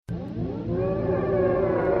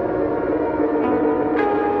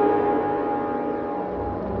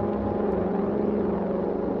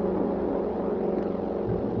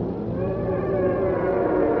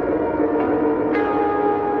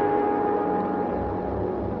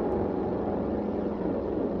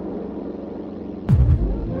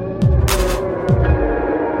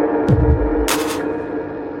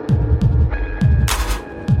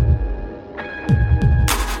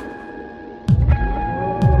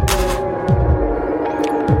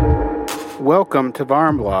Welcome to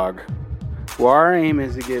Varnblog, where our aim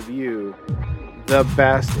is to give you the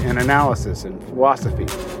best in analysis in philosophy,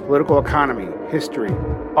 political economy, history,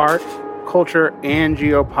 art, culture, and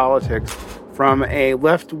geopolitics from a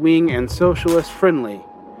left-wing and socialist-friendly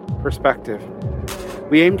perspective.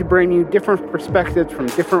 We aim to bring you different perspectives from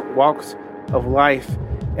different walks of life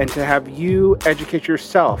and to have you educate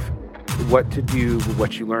yourself what to do with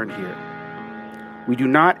what you learn here. We do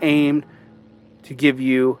not aim to give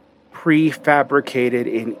you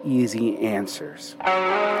prefabricated and easy answers.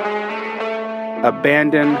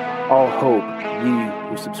 Abandon all hope, ye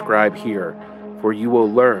who subscribe here, for you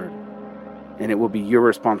will learn, and it will be your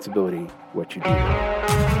responsibility what you do.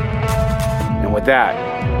 And with that,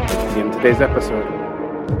 let's begin today's episode.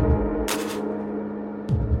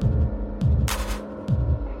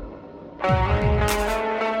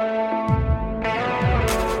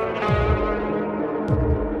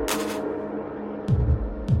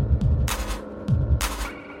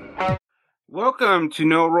 Welcome to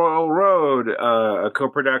No Royal Road, a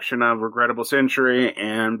co-production of Regrettable Century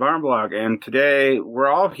and Varnblog. And today we're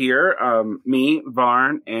all here, me,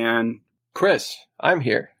 Varn, and Chris. I'm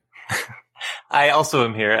here. I also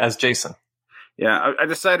am here as Jason. Yeah, I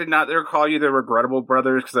decided not to call you the Regrettable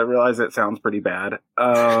Brothers because I realize it sounds pretty bad.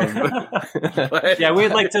 Yeah, we'd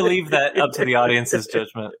like to leave that up to the audience's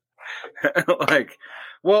judgment.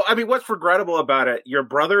 Well, I mean, what's regrettable about it? Your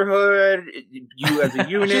brotherhood, you as a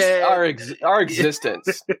unit, just our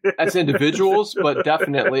existence as individuals, but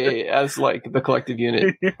definitely as like the collective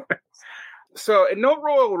unit. So, in No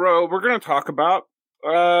Royal Road, we're going to talk about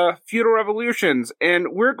feudal revolutions, and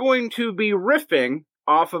we're going to be riffing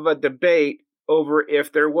off of a debate over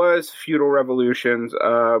if there was feudal revolutions,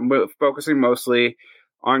 focusing mostly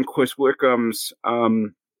on Chris Wickham's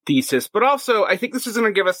thesis, but also I think this is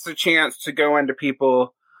going to give us a chance to go into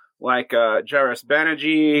people like Jairus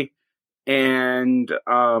Banaji and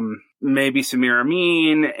maybe Samir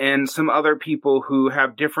Amin and some other people who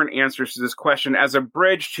have different answers to this question as a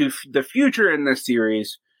bridge to the future in this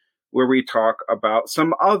series, where we talk about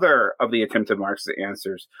some other of the attempted Marxist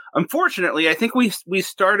answers. Unfortunately, I think we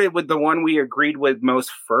started with the one we agreed with most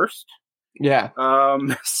first. Yeah.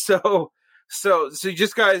 So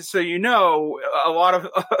just guys, so you know, a lot of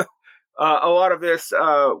this,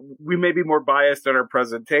 we may be more biased in our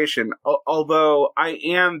presentation, although I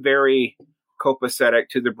am very copacetic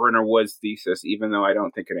to the Brenner Woods thesis, even though I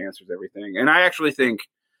don't think it answers everything. And I actually think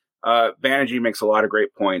Banerjee makes a lot of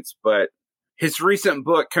great points, but his recent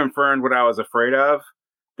book confirmed what I was afraid of,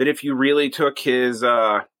 that if you really took his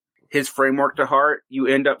framework to heart, you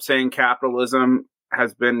end up saying capitalism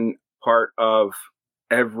has been part of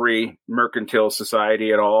every mercantile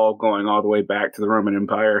society at all, going all the way back to the Roman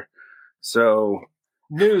Empire. So,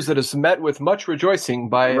 news that is met with much rejoicing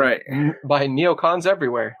by neocons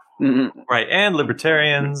everywhere. Mm-hmm. Right, and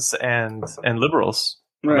libertarians and liberals.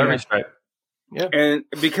 Right. Right. Yeah. And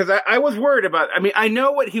because I was worried about, I mean, I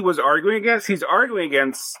know what he was arguing against. He's arguing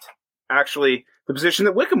against actually the position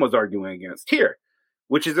that Wickham was arguing against here,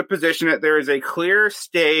 which is a position that there is a clear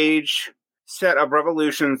stage set of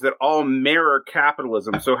revolutions that all mirror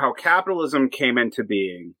capitalism. So how capitalism came into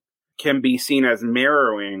being can be seen as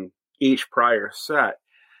mirroring each prior set.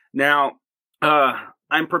 Now,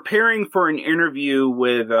 I'm preparing for an interview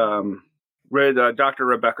with Dr.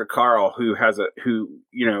 Rebecca Carl, who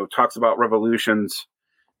talks about revolutions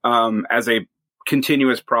as a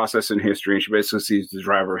continuous process in history, and she basically sees the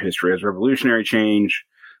driver of history as revolutionary change.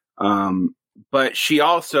 But she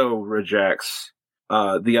also rejects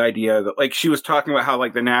the idea that, like, she was talking about how,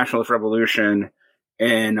 like, the nationalist revolution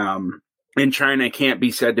in China can't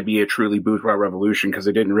be said to be a truly bourgeois revolution because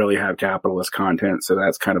it didn't really have capitalist content. So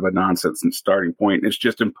that's kind of a nonsense starting point. It's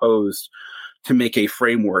just imposed to make a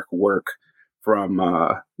framework work from,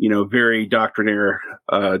 very doctrinaire,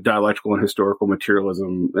 dialectical and historical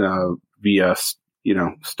materialism via,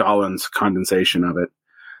 Stalin's condensation of it.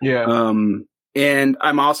 Yeah. And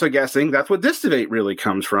I'm also guessing that's what this debate really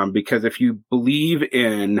comes from, because if you believe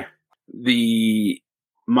in the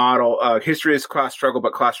model, history is class struggle,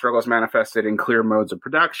 but class struggle is manifested in clear modes of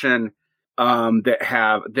production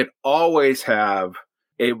that always have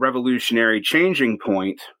a revolutionary changing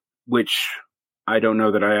point, which I don't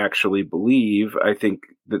know that I actually believe. I think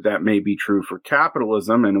that may be true for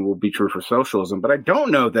capitalism and it will be true for socialism, but I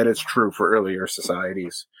don't know that it's true for earlier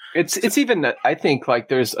societies. It's even, I think, like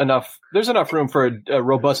there's enough room for a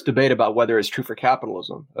robust debate about whether it's true for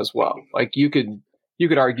capitalism as well. Like you could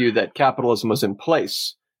argue that capitalism was in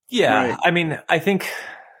place. Yeah. Right. I mean, I think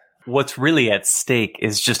what's really at stake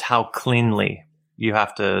is just how cleanly you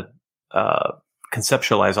have to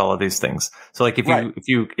conceptualize all of these things. So like if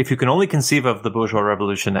you can only conceive of the bourgeois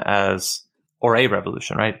revolution as or a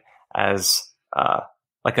revolution, right? As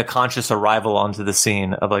like a conscious arrival onto the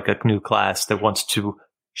scene of like a new class that wants to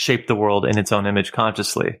shape the world in its own image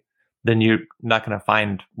consciously, then you're not going to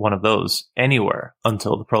find one of those anywhere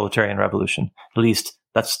until the proletarian revolution. At least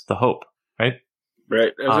that's the hope, right?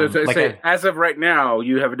 Right. As of right now,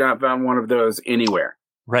 you have not found one of those anywhere.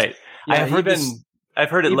 Right. Yeah, I've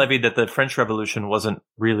heard it levied that the French Revolution wasn't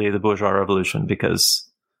really the bourgeois revolution because,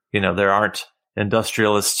 there aren't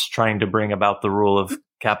industrialists trying to bring about the rule of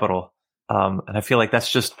capital. And I feel like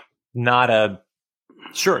that's just not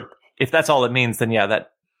sure. If that's all it means, then yeah,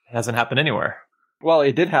 that hasn't happened anywhere. Well,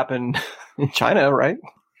 it did happen in China, right?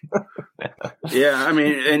 Yeah, I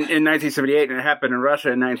mean, in 1978, and it happened in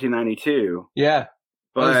Russia in 1992. Yeah.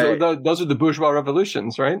 But those are the bourgeois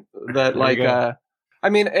revolutions, right? That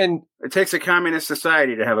and it takes a communist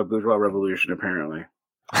society to have a bourgeois revolution, apparently.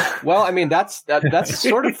 Well, I mean, that's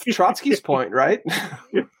sort of Trotsky's point, right?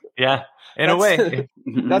 Yeah, in a way.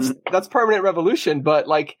 That's permanent revolution, but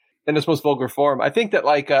like in its most vulgar form. I think that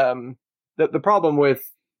the problem with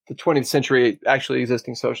the 20th century actually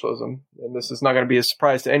existing socialism, and this is not going to be a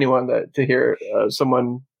surprise to anyone to hear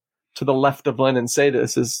someone to the left of Lenin say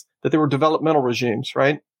this, is that there were developmental regimes,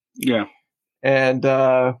 right? Yeah. And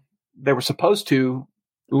they were supposed to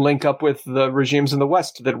link up with the regimes in the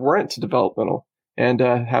West that weren't developmental and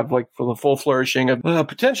have like the full flourishing of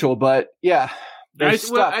potential. But yeah, I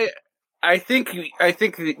think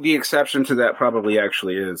the exception to that probably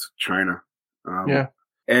actually is China. Yeah.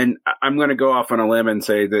 And I'm going to go off on a limb and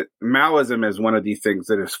say that Maoism is one of these things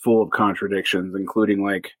that is full of contradictions, including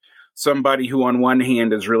like somebody who on one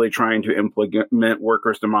hand is really trying to implement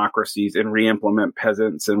workers' democracies and re-implement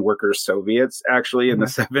peasants and workers' Soviets actually in the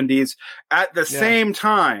 70s at the same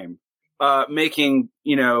time, making,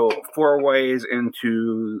 forays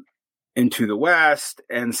into the West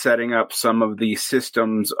and setting up some of the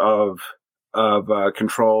systems of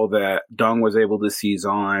control that Deng was able to seize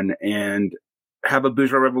on and have a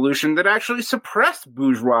bourgeois revolution that actually suppressed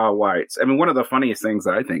bourgeois whites. I mean, one of the funniest things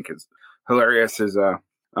that I think is hilarious is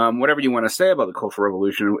whatever you want to say about the Cultural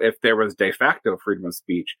Revolution, if there was de facto freedom of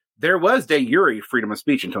speech, there was de jure freedom of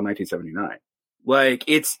speech until 1979. Like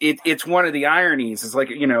it's one of the ironies. It's like,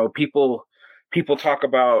 people talk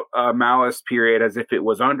about Maoist period as if it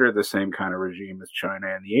was under the same kind of regime as China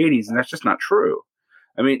in the 80s, and that's just not true.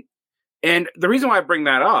 I mean, and the reason why I bring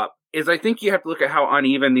that up is I think you have to look at how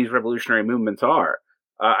uneven these revolutionary movements are.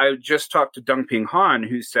 I just talked to Deng Ping Han,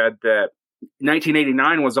 who said that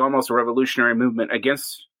 1989 was almost a revolutionary movement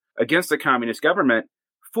against the communist government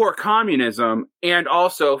for communism and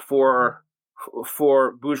also for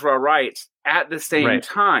bourgeois rights at the same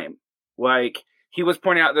time. Like he was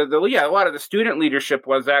pointing out that a lot of the student leadership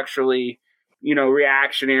was actually,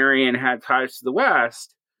 reactionary and had ties to the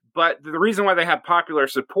West. But the reason why they had popular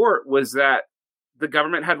support was that the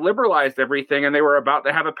government had liberalized everything and they were about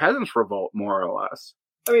to have a peasants' revolt, more or less.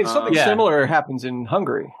 I mean, something similar happens in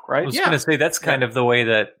Hungary, right? I was going to say that's kind of the way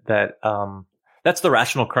that that's the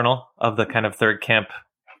rational kernel of the kind of third camp,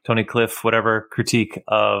 Tony Cliff, whatever critique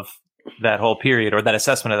of that whole period or that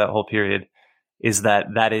assessment of that whole period is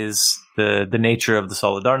that is the nature of the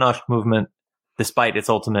Solidarność movement, despite its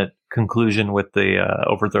ultimate conclusion with the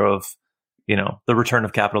overthrow of, the return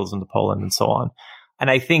of capitalism to Poland and so on.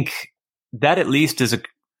 And I think that at least is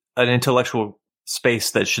an intellectual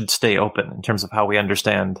space that should stay open in terms of how we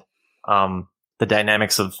understand the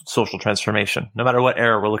dynamics of social transformation, no matter what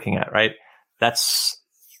era we're looking at, right? That's,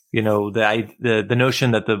 the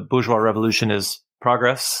notion that the bourgeois revolution is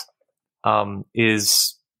progress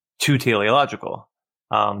is too teleological.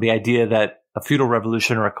 The idea that a feudal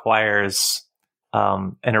revolution requires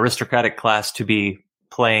an aristocratic class to be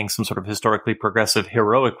playing some sort of historically progressive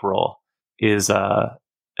heroic role is a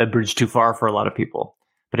bridge too far for a lot of people.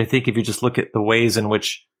 But I think if you just look at the ways in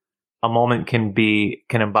which a moment can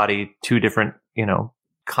embody two different,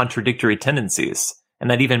 contradictory tendencies, and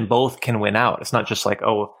that even both can win out. It's not just like,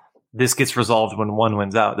 oh, this gets resolved when one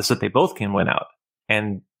wins out. This is that they both can win out.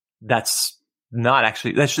 And that's not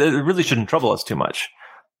actually, it really shouldn't trouble us too much.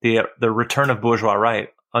 The return of bourgeois right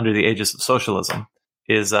under the aegis of socialism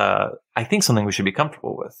is, I think, something we should be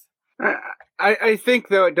comfortable with. I think,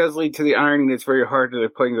 though, it does lead to the irony that's very hard to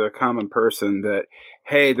explain to the common person that,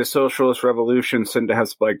 hey, the socialist revolution seemed to have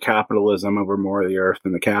spread capitalism over more of the earth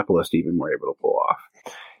than the capitalists even were able to pull off.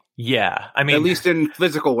 Yeah, I mean, at least in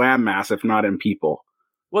physical landmass, if not in people.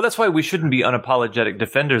 Well, that's why we shouldn't be unapologetic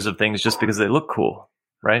defenders of things just because they look cool,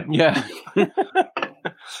 right? Yeah.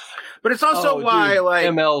 But it's also why, like,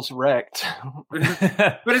 ML's wrecked.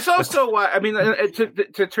 But it's also why, I mean,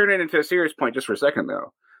 to turn it into a serious point just for a second,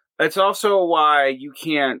 though, it's also why you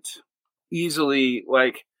can't easily,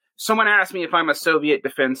 like, someone asked me if I'm a Soviet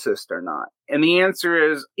defensist or not. And the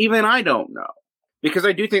answer is, even I don't know. Because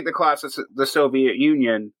I do think the collapse of the Soviet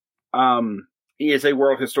Union is a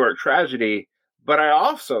world historic tragedy. But I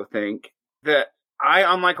also think that I,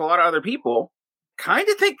 unlike a lot of other people, kind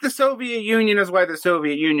of think the Soviet Union is why the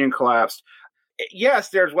Soviet Union collapsed. Yes,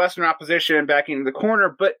 there's Western opposition backing the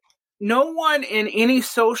corner, but no one in any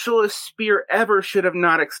socialist sphere ever should have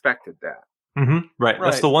not expected that. Mm-hmm. Right.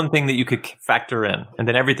 That's the one thing that you could factor in. And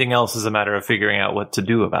then everything else is a matter of figuring out what to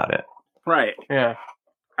do about it. Right. Yeah.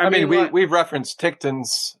 I mean, we've referenced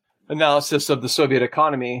Tikhon's analysis of the Soviet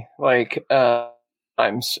economy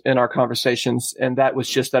times in our conversations, and that was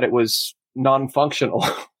just that it was non-functional.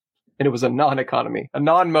 And it was a non-economy, a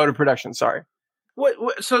non-mode of production. Sorry.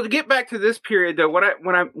 So to get back to this period, though, what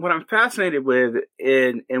I'm fascinated with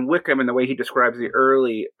in Wickham and the way he describes the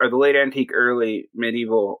early or the late antique, early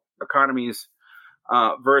medieval economies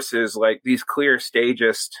versus like these clear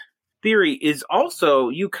stagist theory is also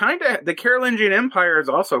the Carolingian Empire is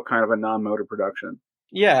also kind of a non-mode of production.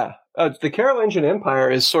 Yeah, the Carolingian Empire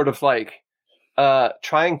is sort of like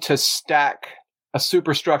trying to stack a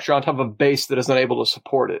superstructure on top of a base that is unable to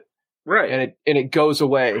support it. Right. And it goes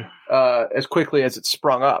away as quickly as it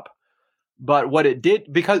sprung up. But what it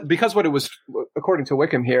did, because what it was, according to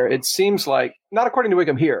Wickham here, it seems like, not according to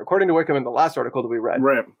Wickham here, according to Wickham in the last article that we read,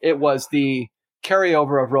 right, it was the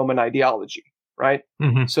carryover of Roman ideology, right?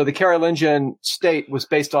 Mm-hmm. So the Carolingian state was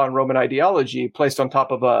based on Roman ideology, placed on top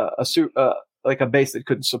of a base that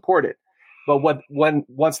couldn't support it. But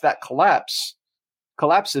once that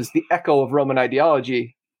collapses, the echo of Roman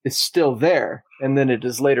ideology is still there, and then it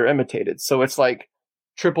is later imitated. So it's like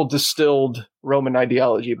triple distilled Roman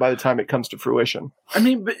ideology by the time it comes to fruition. I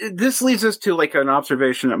mean, but this leads us to like an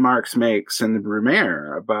observation that Marx makes in the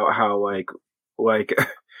Brumaire about how like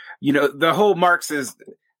the whole Marx is,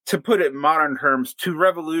 to put it in modern terms, to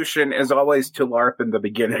revolution is always to LARP in the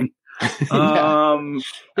beginning. A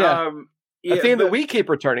theme that we keep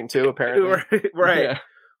returning to, apparently. Right. Yeah.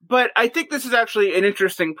 But I think this is actually an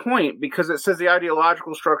interesting point because it says the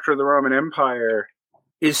ideological structure of the Roman Empire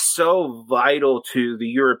is so vital to the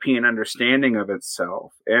European understanding of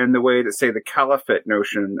itself, and the way that, say, the caliphate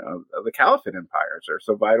notion of the caliphate empires are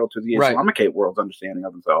so vital to the Islamicate world's understanding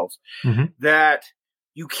of themselves, mm-hmm. that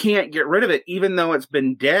you can't get rid of it, even though it's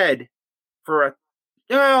been dead for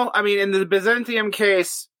in the Byzantium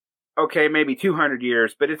case, okay, maybe 200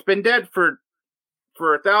 years, but it's been dead for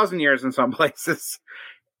 1,000 years in some places.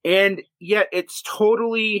 And yet it's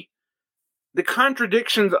totally the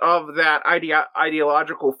contradictions of that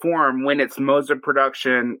ideological form when its modes of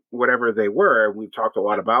production, whatever they were, we've talked a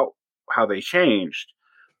lot about how they changed,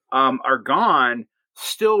 are gone,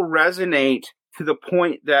 still resonate to the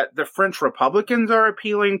point that the French Republicans are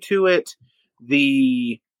appealing to it.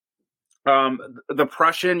 The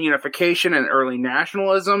Prussian unification and early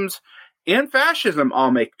nationalisms and fascism all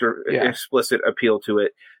make explicit appeal to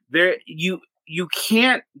it. You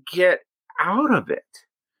can't get out of it.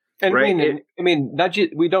 And right?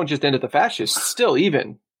 We don't just end at the fascists. Still,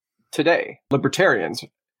 even today, libertarians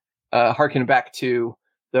harken back to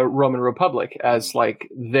the Roman Republic as like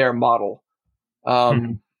their model,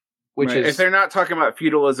 which is, if they're not talking about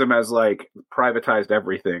feudalism as like privatized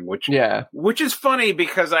everything, which is funny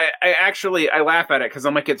because I laugh at it because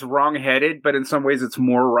I'm like, it's wrong-headed, but in some ways it's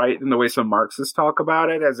more right than the way some Marxists talk about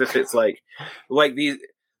it, as if it's like these.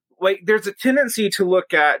 Like, there's a tendency to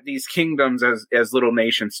look at these kingdoms as little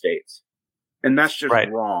nation states, and that's just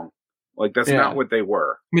wrong. Like, that's not what they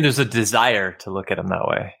were. I mean, there's a desire to look at them that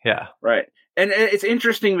way. Yeah. Right. And it's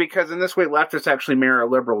interesting because in this way, leftists actually mirror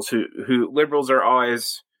liberals who liberals are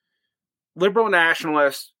always liberal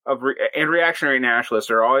nationalists and reactionary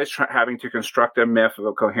nationalists are always having to construct a myth of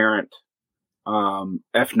a coherent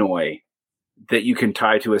ethnoi that you can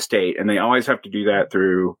tie to a state. And they always have to do that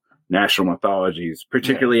through national mythologies,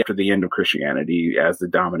 particularly after the end of Christianity as the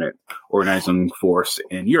dominant organizing force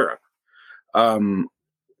in Europe.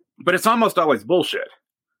 But it's almost always bullshit.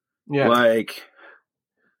 Yeah.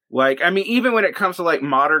 Like, I mean, even when it comes to like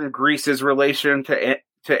modern Greece's relation to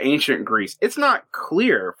ancient Greece, it's not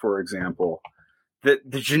clear, for example, that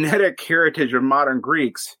the genetic heritage of modern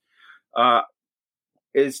Greeks,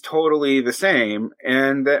 is totally the same,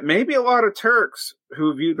 and that maybe a lot of Turks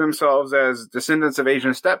who view themselves as descendants of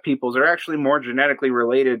Asian steppe peoples are actually more genetically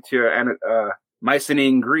related to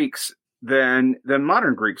Mycenaean Greeks than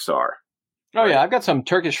modern Greeks are. Oh yeah, I've got some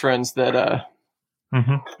Turkish friends that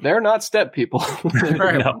they're not steppe people.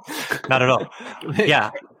 No, not at all.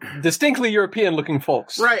 Yeah, distinctly European-looking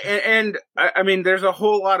folks. Right, and I mean, there's a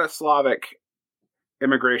whole lot of Slavic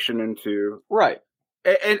immigration into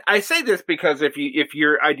And I say this because if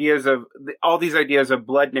your ideas of all these ideas of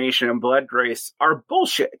blood nation and blood race are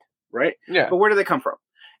bullshit, right? Yeah. But where do they come from?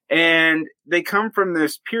 And they come from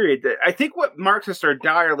this period that I think what Marxists are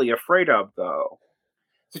direly afraid of, though.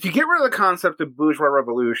 So if you get rid of the concept of bourgeois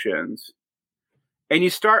revolutions, and you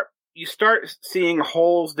start seeing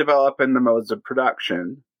holes develop in the modes of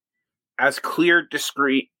production as clear,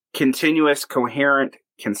 discrete, continuous, coherent,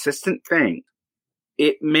 consistent things,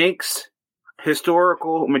 it makes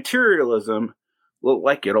historical materialism look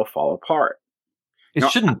like it'll fall apart. It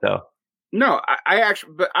shouldn't, though. No,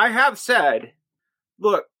 but I have said,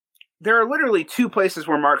 look, there are literally two places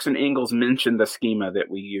where Marx and Engels mention the schema that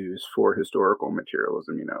we use for historical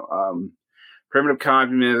materialism. Primitive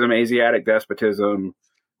communism, Asiatic despotism,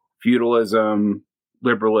 feudalism,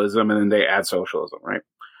 liberalism, and then they add socialism, right?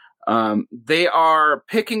 They are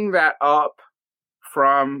picking that up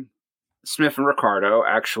from Smith and Ricardo,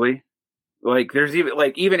 actually. Like, there's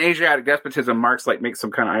even Asiatic despotism, Marx makes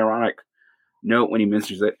some kind of ironic note when he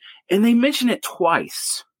mentions it. And they mention it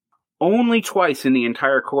twice. Only twice in the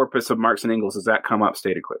entire corpus of Marx and Engels does that come up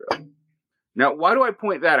stated clearly. Now, why do I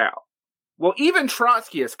point that out? Well, even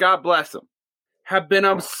Trotskyists, God bless them, have been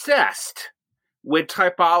obsessed with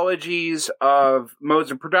typologies of modes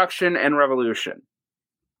of production and revolution.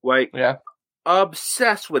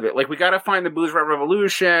 Obsessed with it. Like, we got to find the bourgeois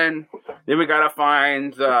revolution, then we got to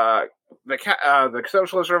find the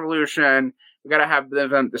socialist revolution. We got to have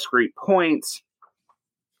them discrete points.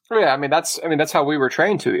 Yeah, that's how we were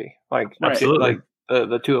trained to be. Absolutely.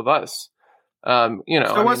 The two of us. So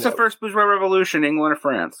what's the first bourgeois revolution, England or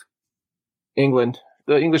France? England.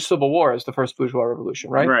 The English Civil War is the first bourgeois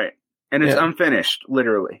revolution, right? Right, and it's unfinished,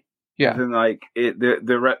 literally. Yeah. And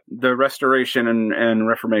the restoration and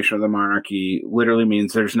reformation of the monarchy literally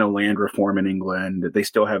means there's no land reform in England. They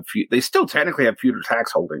still technically have feudal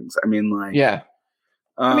tax holdings. Even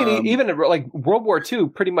World War II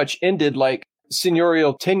pretty much ended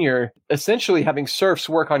seigneurial tenure, essentially having serfs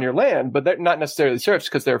work on your land, but they're not necessarily serfs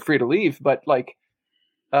because they're free to leave, but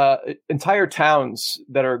entire towns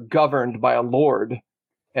that are governed by a lord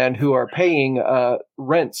and who are paying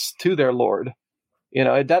rents to their lord.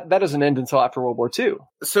 That doesn't end until after World War II.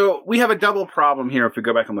 So we have a double problem here if we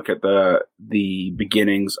go back and look at the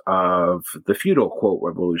beginnings of the feudal, quote,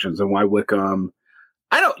 revolutions and why Wickham...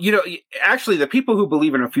 actually, the people who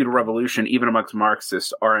believe in a feudal revolution, even amongst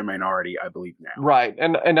Marxists, are a minority, I believe now. Right.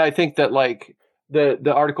 And I think that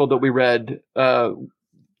the article that we read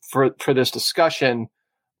for this discussion,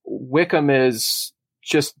 Wickham is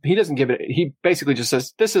just, he doesn't give it, he basically just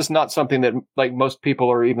says, this is not something that most people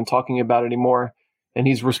are even talking about anymore. And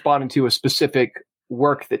he's responding to a specific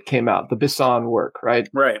work that came out, the Bisson work, right?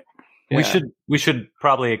 Right. Yeah. We should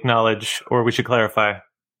probably acknowledge, or we should clarify,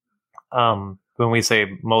 when we say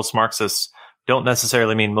most Marxists, don't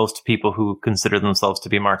necessarily mean most people who consider themselves to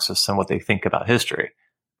be Marxists and what they think about history.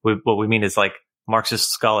 What we mean is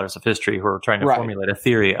Marxist scholars of history who are trying to formulate a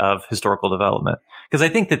theory of historical development. Because I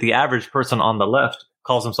think that the average person on the left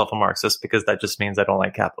calls himself a Marxist because that just means I don't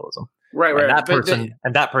like capitalism. Right.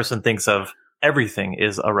 And that person thinks of everything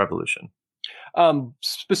is a revolution.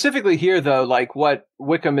 Specifically here, though, what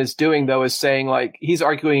Wickham is doing, though, is saying he's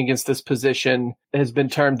arguing against this position that has been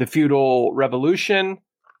termed the feudal revolution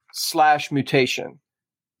 / mutation.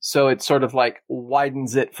 So it sort of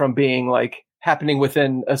widens it from being happening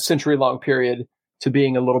within a century-long period to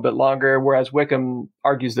being a little bit longer, whereas Wickham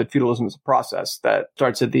argues that feudalism is a process that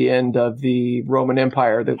starts at the end of the Roman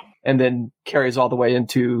Empire and then carries all the way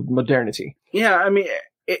into modernity. Yeah,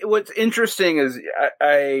 what's interesting is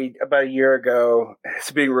I about a year ago,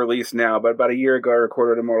 it's being released now, but about a year ago I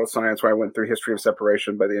recorded Immortal Science where I went through History of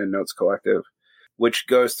Separation by the Endnotes Collective, which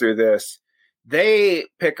goes through this. They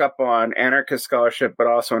pick up on anarchist scholarship, but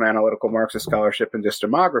also an analytical Marxist scholarship and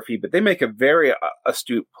demography, but they make a very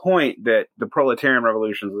astute point that the proletarian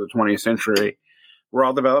revolutions of the 20th century were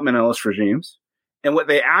all developmentalist regimes. And what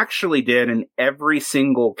they actually did in every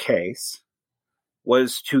single case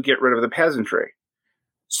was to get rid of the peasantry.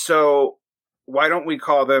 So why don't we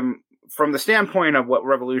call them, from the standpoint of what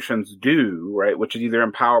revolutions do, right, which is either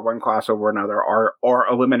empower one class over another or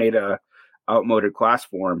eliminate a outmoded class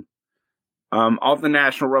form. All the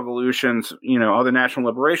national revolutions, all the national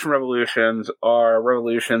liberation revolutions are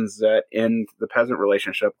revolutions that end the peasant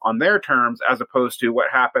relationship on their terms, as opposed to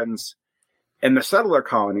what happens in the settler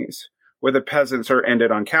colonies, where the peasants are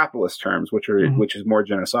ended on capitalist terms, which is more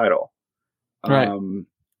genocidal. Right.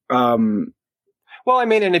 Well,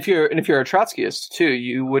 and if you're a Trotskyist too,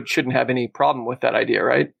 you shouldn't have any problem with that idea,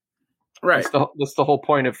 right? Right. That's the whole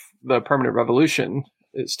point of the permanent revolution.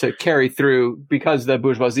 is to carry through, because the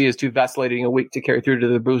bourgeoisie is too vacillating and weak to carry through to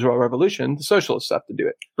the bourgeois revolution. The socialists have to do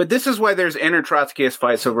it. But this is why there's inter-Trotskyist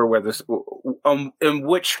fights over whether in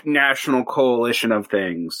which national coalition of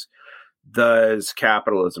things does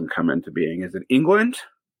capitalism come into being. Is it England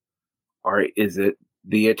or is it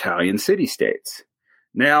the Italian city-states?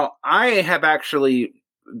 Now, I have actually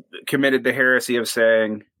committed the heresy of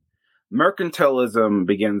saying mercantilism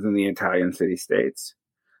begins in the Italian city-states.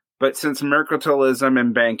 But since mercantilism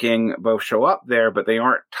and banking both show up there, but they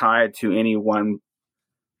aren't tied to any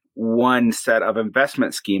one set of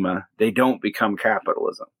investment schema, they don't become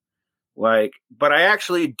capitalism. But I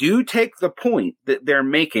actually do take the point that they're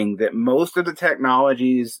making that most of the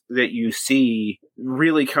technologies that you see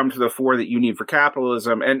really come to the fore that you need for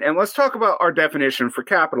capitalism. And let's talk about our definition for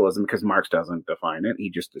capitalism, because Marx doesn't define it.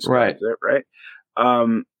 He just describes it, right?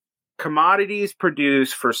 Commodities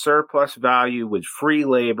produced for surplus value with free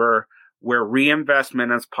labor, where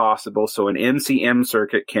reinvestment is possible. So an MCM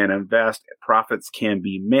circuit can invest, profits can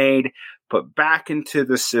be made, put back into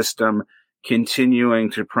the system, continuing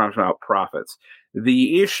to pump out profits.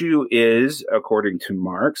 The issue is, according to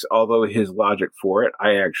Marx, although his logic for it,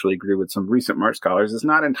 I actually agree with some recent Marx scholars, is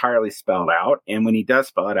not entirely spelled out. And when he does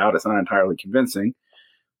spell it out, it's not entirely convincing.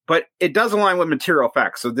 But it does align with material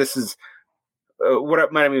facts. So this is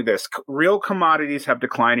what might I mean this? Real commodities have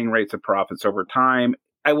declining rates of profits over time.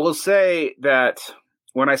 I will say that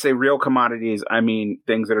when I say real commodities, I mean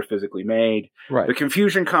things that are physically made. Right. The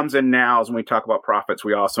confusion comes in now is when we talk about profits,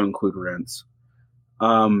 we also include rents.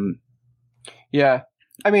 Yeah.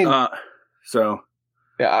 I mean, yeah,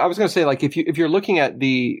 I was going to say, like, if you're looking at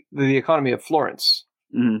the economy of Florence,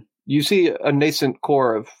 you see a nascent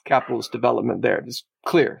core of capitalist development there. It's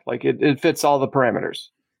clear. Like, it fits all the parameters.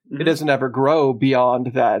 It doesn't ever grow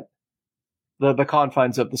beyond that, the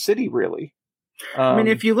confines of the city, really. I mean,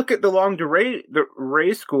 if you look at the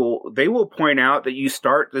Ray School, they will point out that you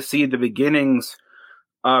start to see the beginnings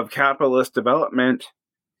of capitalist development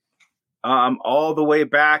all the way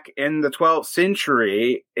back in the 12th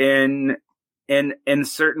century in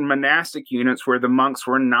certain monastic units where the monks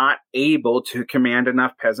were not able to command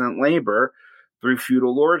enough peasant labor through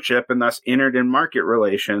feudal lordship and thus entered in market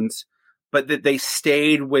relations, but that they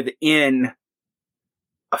stayed within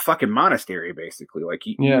a fucking monastery, basically. Like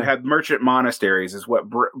you have merchant monasteries, is what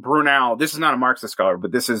Brunel. This is not a Marxist scholar,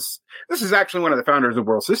 but this is actually one of the founders of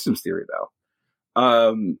world systems theory,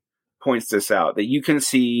 though. Points this out, that you can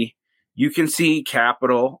see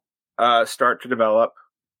capital start to develop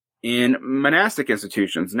in monastic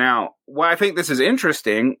institutions. Now, why I think this is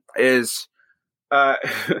interesting is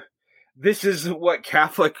this is what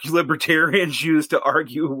Catholic libertarians use to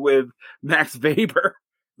argue with Max Weber.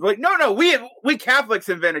 Like, no, we Catholics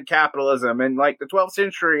invented capitalism in like the 12th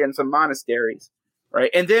century and some monasteries, right?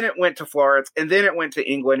 And then it went to Florence, and then it went to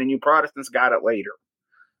England, and you Protestants got it later,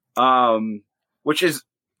 which is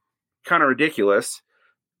kind of ridiculous.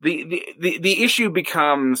 The issue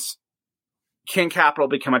becomes, can capital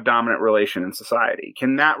become a dominant relation in society?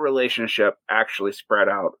 Can that relationship actually spread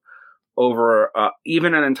out over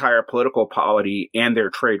even an entire political polity and their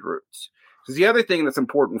trade routes? Because the other thing that's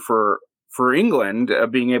important for England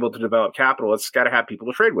being able to develop capital, it's got to have people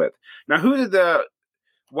to trade with. Now,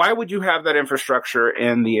 why would you have that infrastructure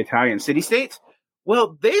in the Italian city-states?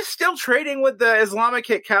 Well, they're still trading with the Islamic,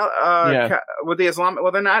 with the Islamic.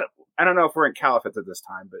 Well, they're not. I don't know if we're in caliphates at this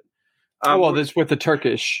time, but this with the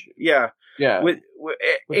Turkish, and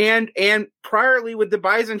priorly with the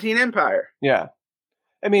Byzantine Empire. Yeah,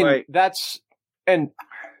 I mean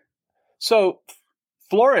so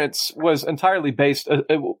Florence was entirely based.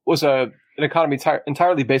 It was an economy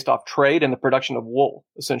entirely based off trade and the production of wool,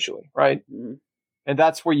 essentially, right? Mm-hmm. And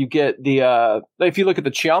that's where you get the. If you look at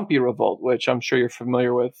the Ciampi Revolt, which I'm sure you're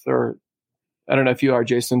familiar with, or I don't know if you are,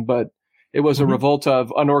 Jason, but it was a revolt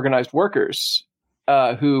of unorganized workers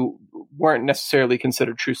who weren't necessarily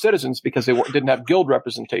considered true citizens because they didn't have guild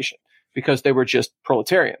representation, because they were just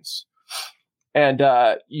proletarians. And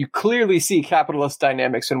you clearly see capitalist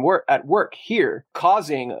dynamics at work here,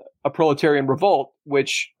 causing a proletarian revolt,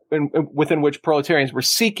 within which proletarians were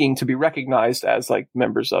seeking to be recognized as like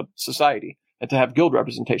members of society and to have guild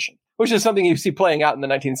representation, which is something you see playing out in the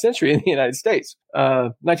 19th century in the United States,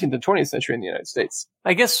 19th and 20th century in the United States.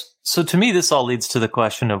 I guess, so to me, this all leads to the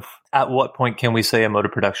question of at what point can we say a mode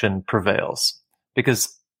of production prevails?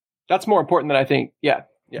 Because that's more important than I think. Yeah.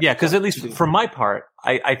 Because at least for my part,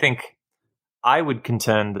 I think I would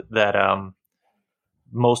contend that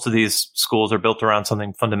most of these schools are built around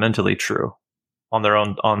something fundamentally true on their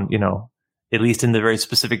own, at least in the very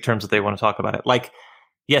specific terms that they want to talk about it. Like,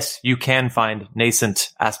 yes, you can find nascent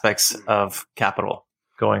aspects of capital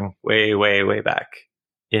going way, way, way back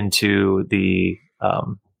into the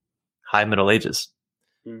high Middle Ages.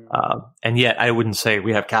 And yet I wouldn't say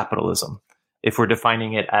we have capitalism if we're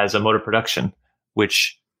defining it as a mode of production,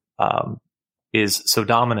 which is so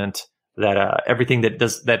dominant that everything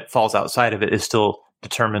that falls outside of it is still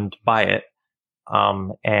determined by it.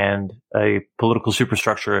 And a political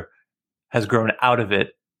superstructure has grown out of it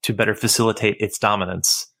to better facilitate its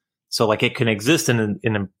dominance. So like it can exist in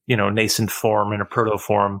a nascent form, in a proto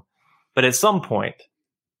form, but at some point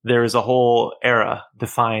there is a whole era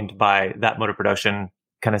defined by that mode of production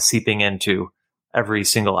kind of seeping into every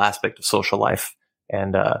single aspect of social life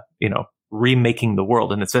and, remaking the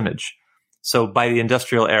world in its image. So by the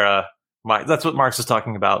industrial era, that's what Marx is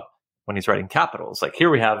talking about when he's writing Capital. It's like, here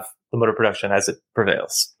we have the mode of production as it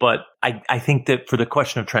prevails. But I think that for the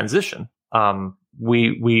question of transition,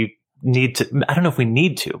 we need to, I don't know if we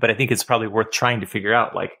need to, but I think it's probably worth trying to figure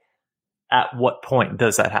out, like, at what point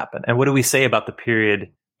does that happen? And what do we say about the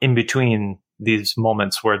period in between these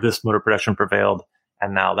moments where this mode of production prevailed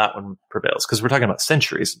and now that one prevails? Because we're talking about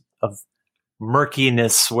centuries of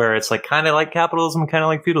murkiness where it's like kind of like capitalism, kind of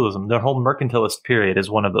like feudalism. The whole mercantilist period is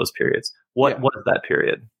one of those periods. What is that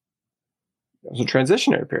period? It was a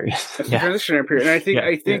transitionary period. It's a transitionary period. And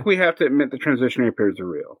I think we have to admit the transitionary periods are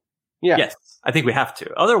real. Yeah. Yes, I think we have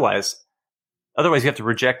to. Otherwise you have to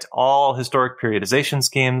reject all historic periodization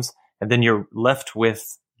schemes, and then you're left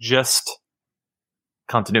with just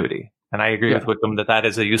continuity. And I agree with Wickham that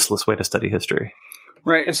is a useless way to study history.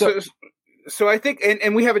 Right. And so I think,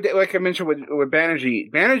 and we have like I mentioned with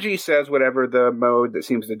Banerjee. Banerjee says whatever the mode that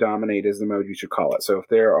seems to dominate is the mode you should call it. So if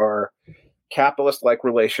there are capitalist-like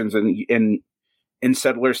relations in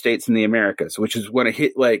settler states in the Americas, which is when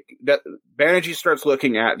Banerjee starts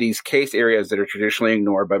looking at these case areas that are traditionally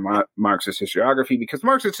ignored by Marxist historiography, because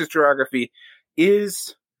Marxist historiography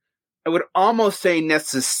is, I would almost say,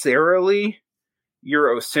 necessarily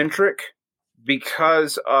Eurocentric,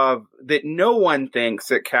 because of that no one thinks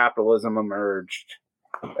that capitalism emerged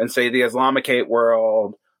and say the Islamicate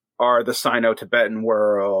world or the Sino-Tibetan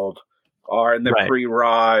world or in the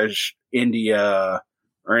pre-Raj India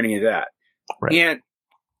or any of that. Right.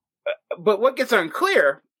 But what gets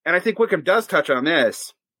unclear, and I think Wickham does touch on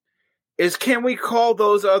this, is can we call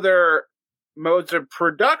those other modes of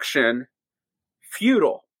production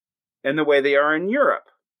feudal in the way they are in Europe?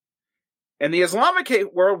 In the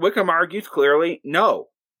Islamicate world, Wickham argues clearly, no.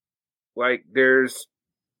 Like you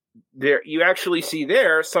actually see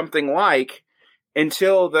there something like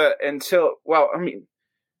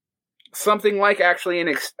something like actually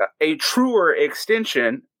a truer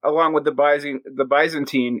extension, along with the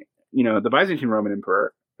Byzantine Roman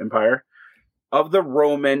Empire of the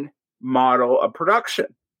Roman model of production.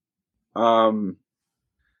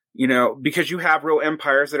 Because you have real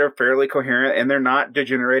empires that are fairly coherent and they're not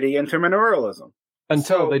degenerating into manorialism.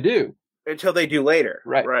 Until they do later.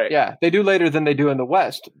 Right. Yeah. They do later than they do in the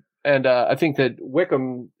West. And I think that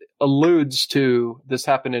Wickham alludes to this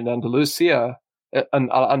happened in Andalusia,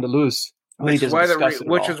 Andalus. Which is why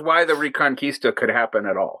the Reconquista could happen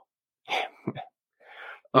at all.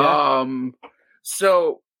 But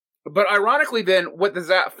ironically then, what does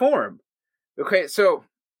that form? Okay, so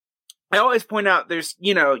I always point out there's,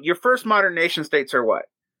 your first modern nation states are what?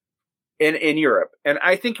 In Europe. And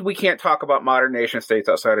I think we can't talk about modern nation states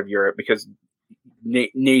outside of Europe because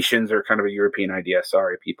nations are kind of a European idea.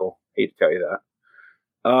 Sorry, people. Hate to tell you that.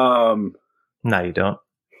 No, you don't.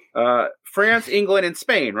 France, England, and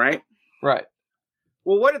Spain, right? Right.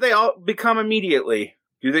 Well, what do they all become immediately?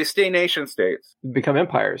 Do they stay nation states? Become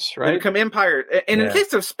empires, right? They become empires. And in the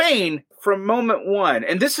case of Spain, from moment one,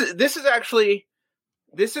 and this is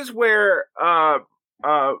where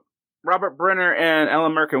Robert Brenner and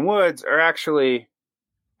Ellen Merkin Woods are actually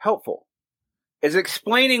helpful, is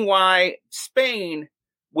explaining why Spain,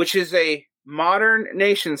 which is a modern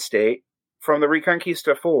nation state from the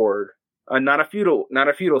Reconquista forward, not a feudal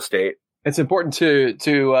state. It's important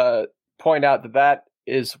to point out that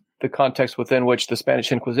is the context within which the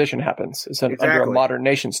Spanish Inquisition happens. It's under a modern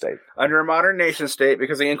nation state. Under a modern nation state,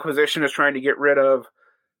 because the Inquisition is trying to get rid of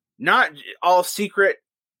not all secret,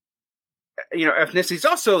 ethnicities.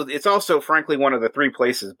 It's also, frankly, one of the three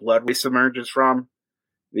places blood race emerges from.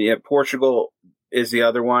 Portugal is the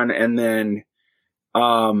other one, and then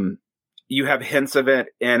you have hints of it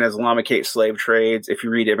in Islamicate slave trades. If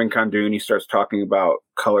you read Ibn Khaldun, he starts talking about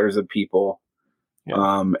colors of people.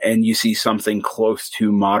 Yeah. And you see something close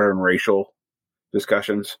to modern racial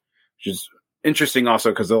discussions, which is interesting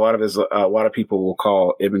also because a lot of people will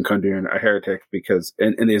call Ibn Khaldun a heretic because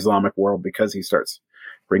in the Islamic world, because he starts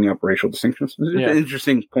bringing up racial distinctions. It's an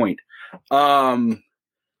interesting point. But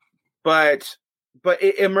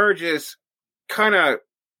it emerges kind of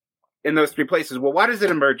in those three places. Well, why does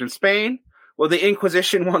it emerge in Spain? Well, the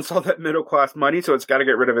Inquisition wants all that middle class money, so it's got to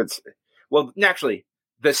get rid of its. Well, naturally,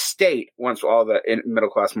 the state wants all the middle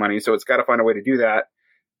class money, so it's got to find a way to do that.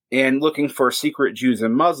 And looking for secret Jews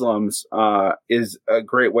and Muslims is a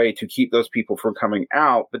great way to keep those people from coming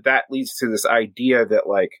out. But that leads to this idea that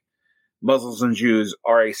like Muslims and Jews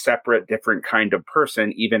are a separate, different kind of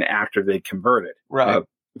person, even after they converted. Right.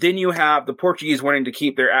 Then you have the Portuguese wanting to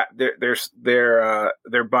keep their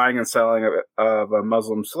buying and selling of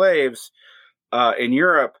Muslim slaves in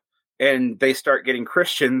Europe, and they start getting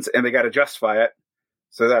Christians, and they got to justify it.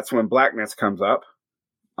 So that's when blackness comes up.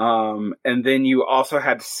 And then you also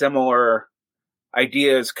had similar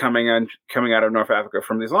ideas coming out of North Africa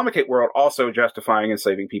from the Islamic world, also justifying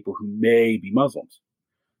enslaving people who may be Muslims.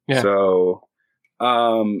 Yeah. So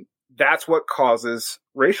that's what causes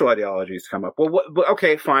racial ideologies to come up. Well,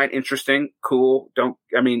 okay, fine, interesting, cool.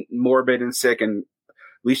 Morbid and sick, and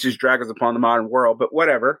leashes drag us upon the modern world, but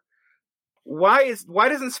whatever. Why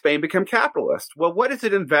doesn't Spain become capitalist? Well, what does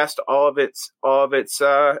it invest all of its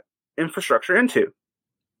infrastructure into?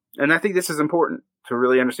 And I think this is important to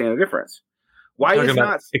really understand the difference. Why is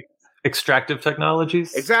not extractive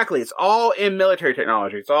technologies? Exactly. It's all in military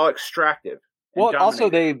technology. It's all extractive. Well, also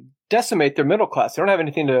they decimate their middle class. They don't have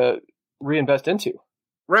anything to reinvest into.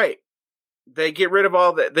 Right. They get rid of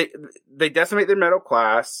all that. They decimate their middle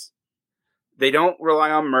class. They don't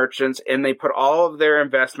rely on merchants, and they put all of their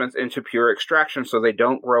investments into pure extraction, so they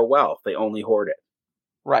don't grow wealth. They only hoard it.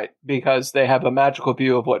 Right, because they have a magical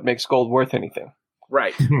view of what makes gold worth anything.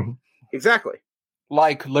 Right. Exactly.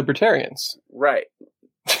 Like libertarians. Right.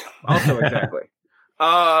 Also exactly.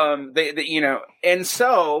 Well,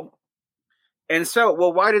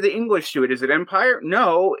 why did the English do it? Is it empire?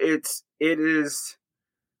 No, it is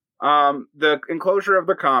the enclosure of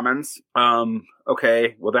the commons.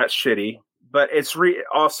 Okay, well that's shitty, but it's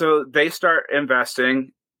also they start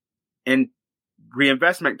investing in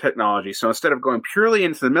reinvestment technology. So instead of going purely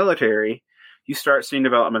into the military, you start seeing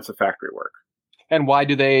developments of factory work. And why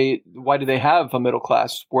do they have a middle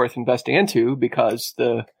class worth investing into? Because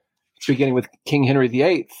beginning with King Henry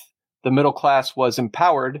VIII, the middle class was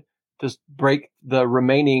empowered to break the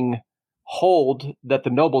remaining hold that the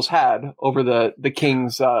nobles had over the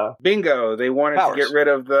king's bingo. They wanted powers. To get rid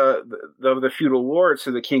of the feudal lords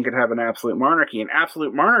so the king could have an absolute monarchy. And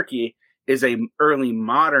absolute monarchy is a early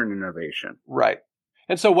modern innovation. Right.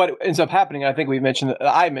 And so what ends up happening, I think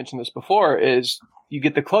I mentioned this before, is you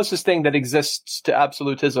get the closest thing that exists to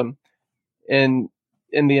absolutism in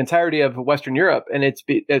the entirety of Western Europe, and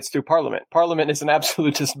it's through Parliament. Parliament is an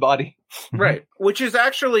absolutist body. Right. Which is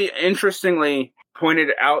actually interestingly pointed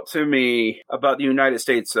out to me about the United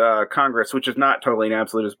States Congress, which is not totally an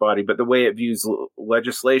absolutist body, but the way it views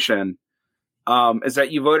legislation is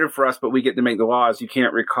that you voted for us, but we get to make the laws. You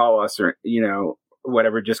can't recall us or,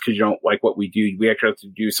 whatever just because you don't like what we do. We actually have to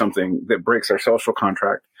do something that breaks our social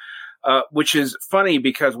contract. Which is funny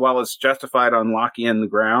because while it's justified on Lockean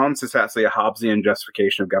grounds, it's actually a Hobbesian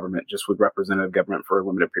justification of government, just with representative government for a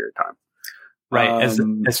limited period of time. Right.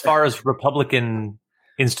 As far as Republican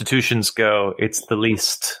institutions go, it's the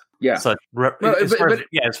least. Yeah.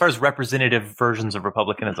 As far as representative versions of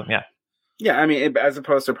republicanism, yeah. Yeah, I mean, as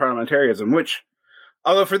opposed to parliamentarism, which,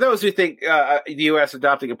 although for those who think the U.S.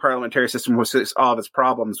 adopting a parliamentary system will fix all of its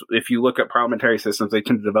problems, if you look at parliamentary systems, they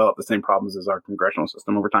tend to develop the same problems as our congressional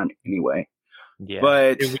system over time anyway. Yeah,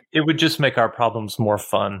 but it would just make our problems more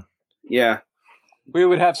fun. Yeah. We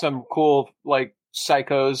would have some cool, like,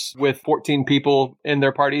 psychos with 14 people in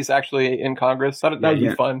their parties actually in Congress. That would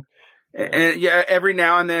be fun. And every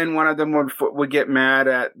now and then one of them would get mad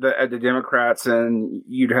at the Democrats, and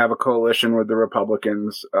you'd have a coalition with the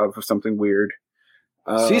Republicans of something weird.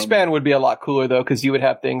 C-SPAN would be a lot cooler though, because you would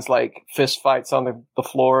have things like fist fights on the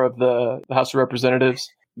floor of the House of Representatives.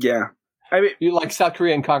 Yeah, I mean, you like South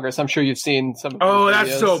Korean Congress. I'm sure you've seen some. Oh,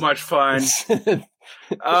 that's so much fun.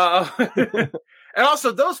 And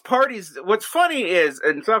also those parties. What's funny is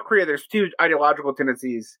in South Korea, there's two ideological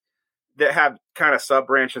tendencies that have kind of sub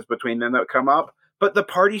branches between them that come up, but the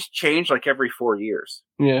parties change like every 4 years.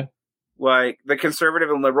 Yeah. Like the conservative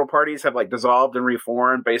and liberal parties have like dissolved and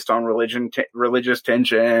reformed based on religious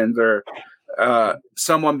tensions, or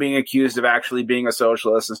someone being accused of actually being a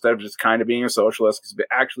socialist instead of just kind of being a socialist, because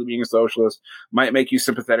actually being a socialist might make you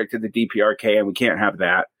sympathetic to the DPRK, and we can't have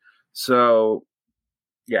that. So,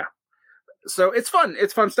 yeah. So it's fun.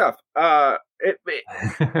 It's fun stuff. But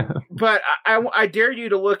I dare you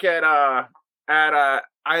to look at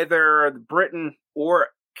either Britain or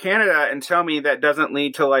Canada and tell me that doesn't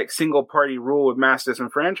lead to like single party rule with mass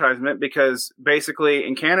disenfranchisement, because basically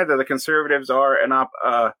in Canada the Conservatives are an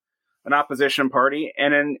opposition party,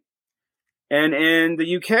 and And in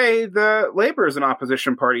the UK, the Labour is an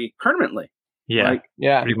opposition party permanently. Yeah,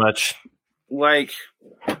 pretty much.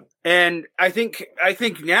 And I think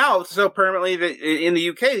now so permanently that in the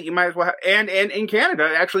UK that you might as well have, and in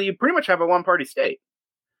Canada, actually, you pretty much have a one-party state.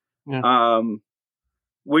 Yeah.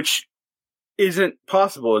 Which isn't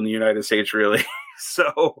possible in the United States, really.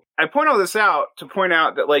 So I point all this out to point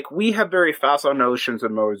out that, like, we have very facile notions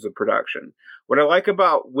of modes of production. What I like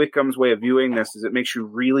about Wickham's way of viewing this is it makes you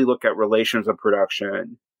really look at relations of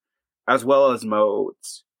production as well as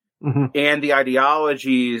modes. Mm-hmm. And the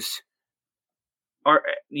ideologies are,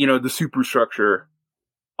 the superstructure,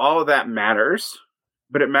 all of that matters,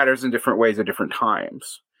 but it matters in different ways at different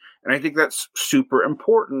times. And I think that's super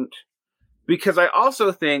important. Because I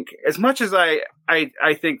also think, as much as I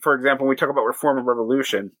think, for example, when we talk about reform and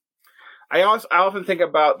revolution, I often think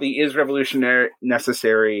about the "Is Revolution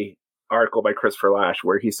Necessary" article by Christopher Lasch,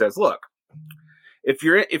 where he says, "Look, if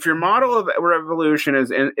your model of revolution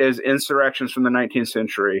is insurrections from the 19th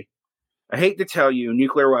century, I hate to tell you,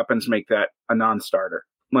 nuclear weapons make that a non-starter.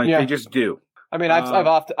 They just do." I mean,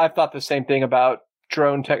 I've thought the same thing about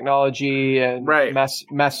drone technology and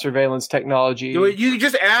mass surveillance technology. You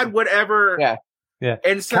just add whatever. Yeah.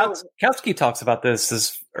 And so Kautsky talks about this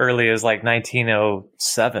as early as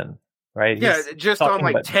 1907, right? Yeah, just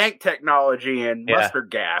on tank technology and mustard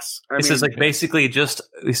gas. He says basically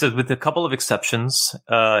he said with a couple of exceptions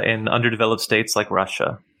in underdeveloped states like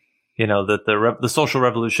Russia, that the social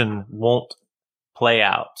revolution won't play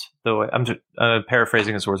out. Though I'm just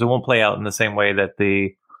paraphrasing his words, it won't play out in the same way that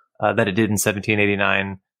that it did in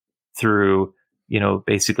 1789 through,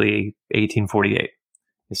 basically 1848.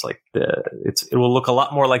 It's like it will look a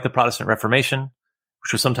lot more like the Protestant Reformation,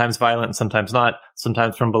 which was sometimes violent and sometimes not,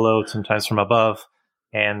 sometimes from below, sometimes from above.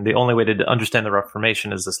 And the only way to understand the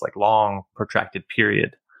Reformation is this long, protracted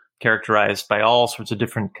period characterized by all sorts of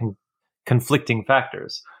different conflicting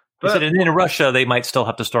factors. He said in Russia, they might still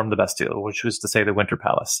have to storm the Bastille, which was to say the Winter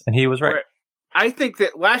Palace. And he was right. I think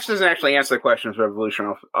that Lasch doesn't actually answer the question, is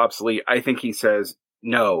revolution obsolete? I think he says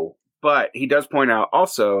no. But he does point out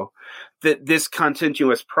also that this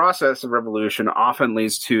continuous process of revolution often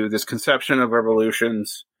leads to this conception of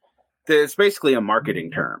revolutions that it's basically a marketing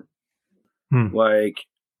term. Like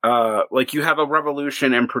you have a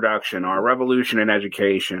revolution in production, or a revolution in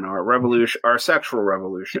education, or a revolution, or a sexual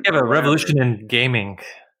revolution. You have a revolution in gaming.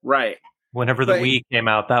 Right. Whenever the Wii came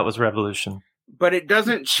out, that was revolution. But it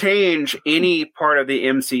doesn't change any part of the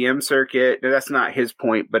MCM circuit. That's not his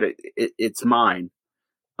point, but it's mine.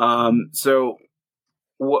 So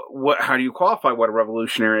how do you qualify what a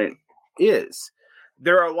revolutionary is?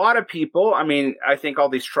 There are a lot of people. I mean, I think all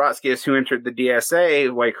these Trotskyists who entered the DSA,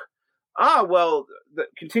 the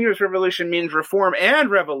continuous revolution means reform and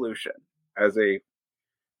revolution, as a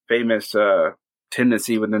famous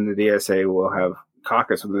tendency within the DSA will have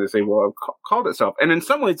caucus within the DSA will have called itself. And in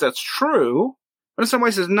some ways that's true, but in some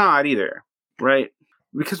ways it's not either, right?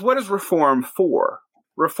 Because what is reform for?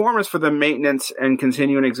 Reform is for the maintenance and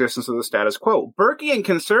continuing existence of the status quo. Burkean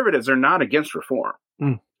conservatives are not against reform.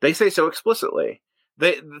 They say so explicitly.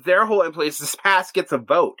 Their whole emphasis is this past gets a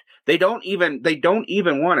vote. They don't even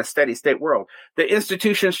want a steady state world. The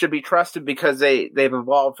institutions should be trusted because they've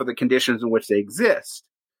evolved for the conditions in which they exist.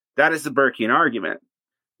 That is the Burkean argument.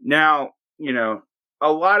 Now,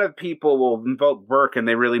 a lot of people will invoke Burke and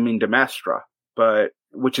they really mean de Maistre,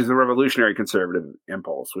 which is a revolutionary conservative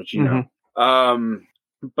impulse, which know.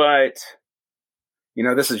 But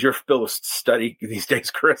this is your field of study these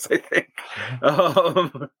days, Chris, I think.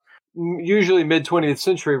 Usually mid-20th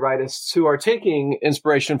century rightists who are taking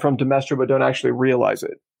inspiration from de Maistre but don't actually realize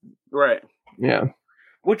it. Right. Yeah.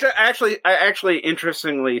 Which I actually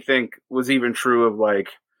interestingly think was even true of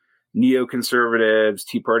neoconservatives,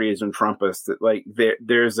 Tea Parties, and Trumpists. That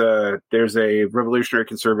there's a revolutionary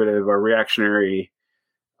conservative, a reactionary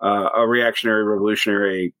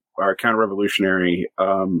revolutionary, or counter-revolutionary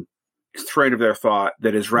strain of their thought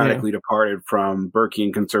that is radically departed from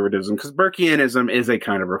Burkean conservatism, because Burkeanism is a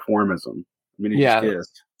kind of reformism. I mean, it just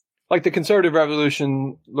is. Like the conservative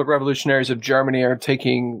revolutionaries of Germany are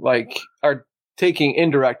taking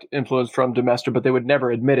indirect influence from de Maistre, but they would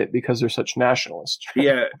never admit it because they're such nationalists.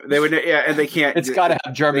 Yeah, they would. Yeah, and they can't. It's got to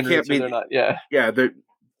have German roots, or they're not. Yeah, yeah.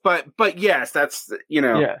 But yes, that's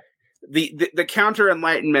the counter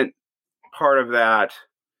Enlightenment part of that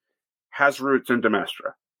has roots in de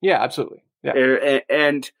Maistre. Yeah, absolutely. Yeah,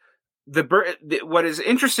 and what is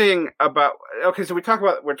interesting about we're talking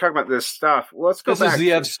about this stuff. Well, let's go back.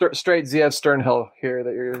 This is straight Zeev Sternhill here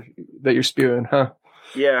that you're spewing, huh?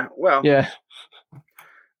 Yeah. Well. Yeah.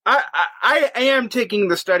 I am taking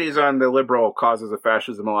the studies on the liberal causes of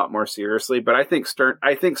fascism a lot more seriously, but I think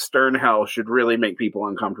Sternhell should really make people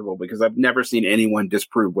uncomfortable because I've never seen anyone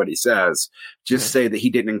disprove what he says. Just say that he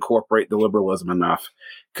didn't incorporate the liberalism enough.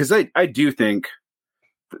 Because I do think,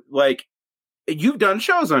 like, you've done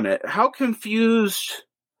shows on it. How confused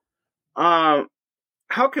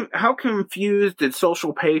did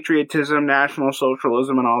social patriotism, national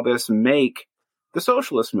socialism, and all this make the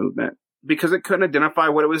socialist movement? Because it couldn't identify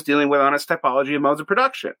what it was dealing with on its typology and modes of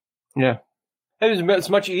production. Yeah. It's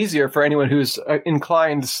much easier for anyone who's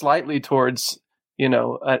inclined slightly towards,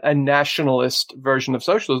 a nationalist version of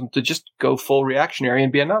socialism to just go full reactionary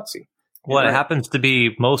and be a Nazi. Well, it happens to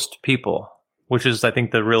be most people, which is, I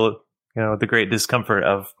think, the real, the great discomfort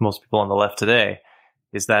of most people on the left today,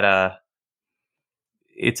 is that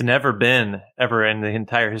it's never been, ever in the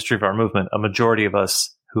entire history of our movement, a majority of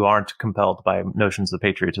us who aren't compelled by notions of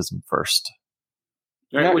patriotism first.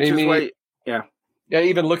 Yeah, which is why, yeah. Yeah,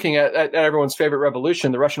 even looking at everyone's favorite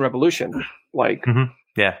revolution, the Russian Revolution, like,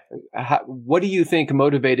 yeah. What do you think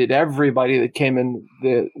motivated everybody that came in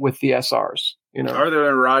with the SRs? Arthur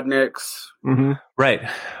and Rodniks. Mm-hmm. Right.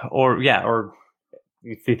 Or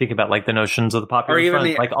if you think about like the notions of the Popular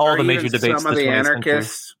Front, like all the major debates. Some of the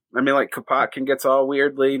anarchists. I mean, like Kropotkin gets all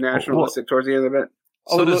weirdly nationalistic towards the end of it.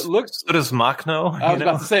 So does Makhno. I was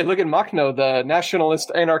about to say, look at Makhno, the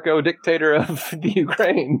nationalist anarcho dictator of the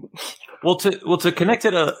Ukraine. Well, to connect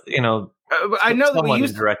it, I know that we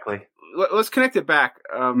used directly. Let's connect it back.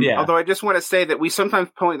 Although I just want to say that we sometimes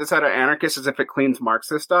point this out at anarchists as if it cleans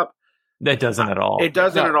Marxist up. That doesn't at all. It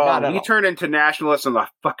doesn't at all. We turn into nationalists on the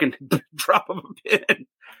fucking drop of a pin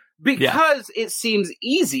because it seems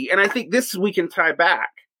easy, and I think we can tie back.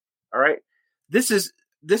 All right, this is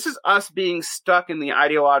us being stuck in the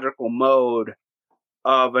ideological mode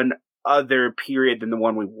of an other period than the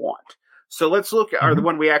one we want. So let's look at the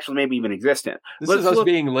one we actually maybe even exist in. This is us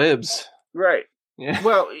being libs. Right. Yeah.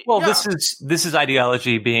 Well, this is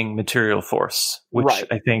ideology being material force, which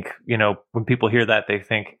I think, when people hear that, they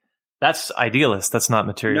think that's idealist. That's not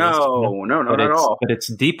materialistic. No, not at all. But it's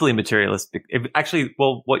deeply materialistic.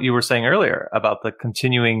 What you were saying earlier about the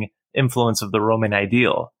continuing influence of the Roman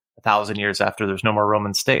ideal 1,000 years after there's no more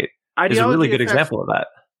Roman state is a really good example of that.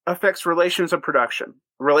 Affects relations of production.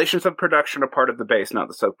 Relations of production are part of the base, not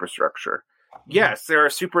the superstructure. Yes, there are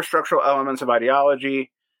superstructural elements of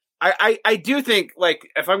ideology. I do think, like,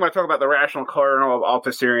 if I'm going to talk about the rational kernel of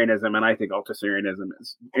Althusserianism, and I think Althusserianism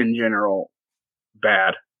is in general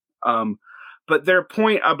bad, but their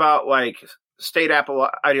point about like state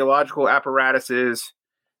ideological apparatuses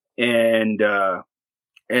and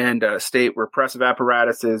state repressive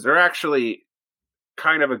apparatuses are actually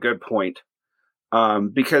kind of a good point,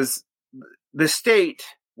 because the state,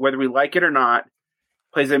 whether we like it or not,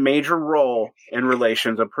 plays a major role in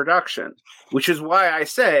relations of production, which is why I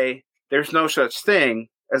say there's no such thing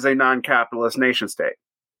as a non-capitalist nation state.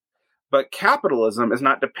 But capitalism is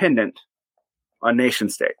not dependent on nation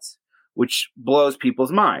states, which blows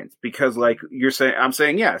people's minds because, like you're saying, I'm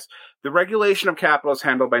saying, yes, the regulation of capital is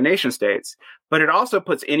handled by nation states, but it also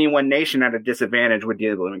puts any one nation at a disadvantage with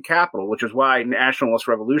dealing in capital, which is why nationalist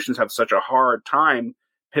revolutions have such a hard time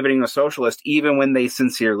pivoting to socialist, even when they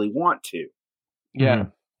sincerely want to. Yeah.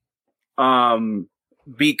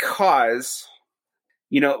 Because,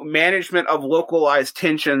 management of localized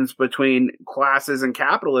tensions between classes and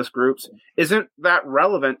capitalist groups isn't that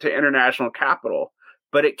relevant to international capital,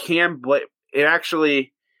 but it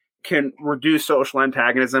actually can reduce social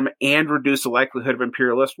antagonism and reduce the likelihood of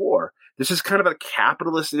imperialist war. This is kind of a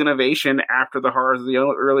capitalist innovation after the horrors of the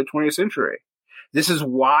early 20th century. This is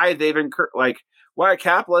why they've why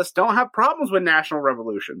capitalists don't have problems with national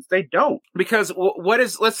revolutions. They don't. Because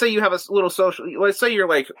let's say you have a little let's say you're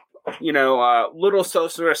like, little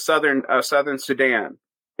socialist southern Sudan,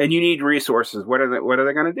 and you need resources. What are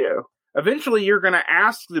they going to do? Eventually, you're going to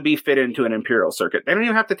ask to be fit into an imperial circuit. They don't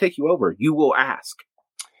even have to take you over. You will ask.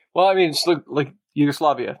 Well, I mean, it's like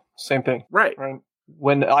Yugoslavia, same thing. Right.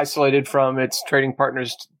 When isolated from its trading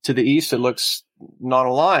partners to the east, it looks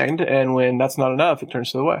non-aligned, and when that's not enough, it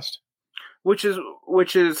turns to the west. Which is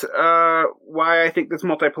why I think this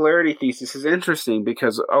multipolarity thesis is interesting,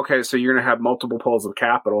 because, okay, so you're going to have multiple poles of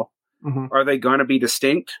capital. Mm-hmm. Are they going to be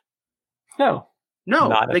distinct? No,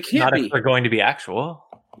 they can't be. If they're going to be actual.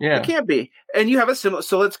 Yeah. It can't be. And you have a similar,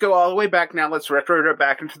 so let's go all the way back now. Let's retro it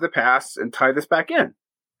back into the past and tie this back in.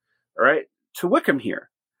 All right. To Wickham here.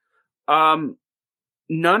 None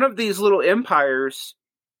of these little empires,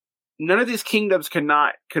 none of these kingdoms could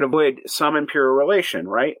avoid some imperial relation,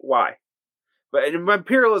 right? Why? But in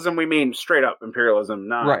imperialism, we mean straight up imperialism,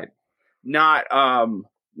 not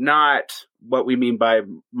not what we mean by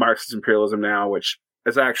Marxist imperialism now, which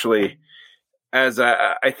is actually, as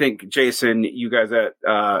I think, Jason, you guys at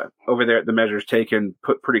over there at the Measures Taken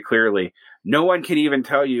put pretty clearly, no one can even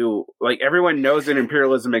tell you, like, everyone knows that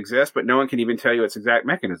imperialism exists, but no one can even tell you its exact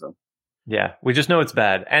mechanism. Yeah, we just know it's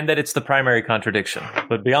bad and that it's the primary contradiction.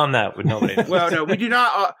 But beyond that, nobody knows. Well, no, we do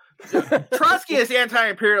not. Trotsky is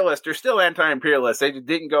anti-imperialist. They're still anti-imperialist. They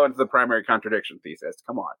didn't go into the primary contradiction thesis.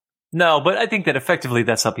 Come on. No, but I think that effectively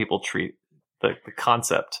that's how people treat the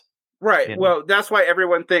concept. Right. You know? Well, that's why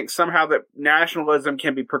everyone thinks somehow that nationalism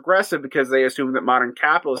can be progressive, because they assume that modern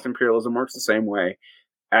capitalist imperialism works the same way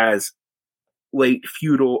as late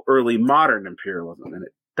feudal, early modern imperialism, and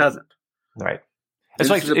it doesn't. Right.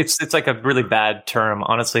 It's like a really bad term.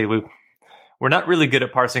 Honestly, we're not really good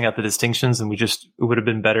at parsing out the distinctions, and it would have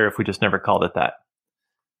been better if we just never called it that.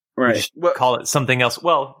 Right. We just call it something else.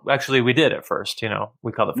 Well, actually, we did at first.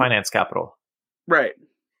 We called it finance capital. Right.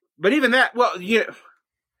 But even that,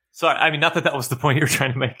 Sorry, I mean, not that was the point you were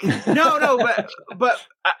trying to make. No, but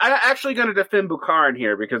I'm actually going to defend Bukharin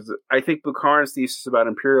here, because I think Bukharin's thesis about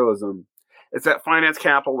imperialism is that finance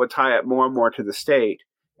capital would tie up more and more to the state,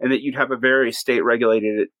 and that you'd have a very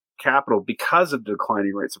state-regulated capital because of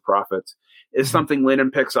declining rates of profits, is something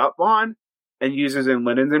Lenin picks up on and uses in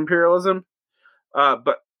Lenin's imperialism.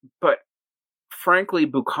 But frankly,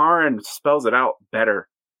 Bukharin spells it out better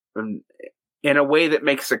in a way that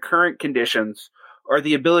makes the current conditions, or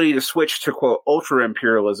the ability to switch to, quote,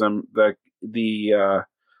 ultra-imperialism, the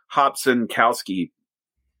Hobson-Kautsky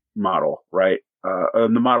model, right? The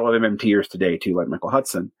model of MMTers today, too, like Michael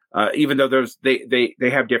Hudson. Even though they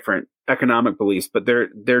have different economic beliefs, but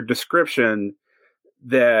their description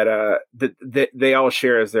that they all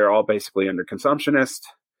share is they're all basically under consumptionist,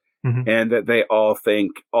 and that they all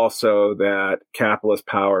think also that capitalist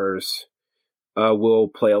powers will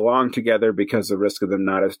play along together because the risk of them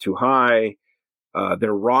not is too high.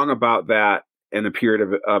 They're wrong about that in the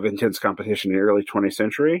period of intense competition in the early 20th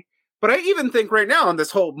century. But I even think right now in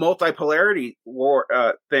this whole multipolarity war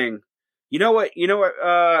thing, you know what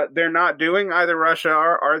they're not doing, either Russia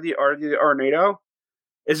or NATO,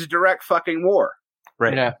 is a direct fucking war.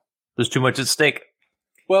 Right. Yeah. There's too much at stake.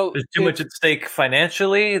 Well, there's too much at stake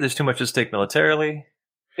financially. There's too much at stake militarily.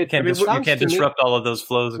 You can't disrupt all of those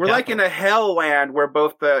flows. We're like in a hell land where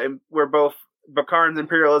both Bukharin's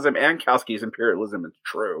imperialism and Kautsky's imperialism is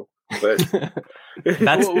true. But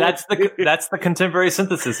that's the contemporary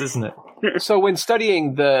synthesis, isn't it? So when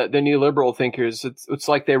studying the neoliberal thinkers, it's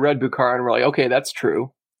like they read Bukharin and were like, okay, that's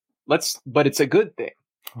true. But it's a good thing.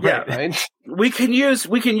 Yeah, right. We can use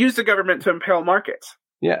the government to impel markets.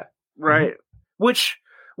 Yeah, right. Which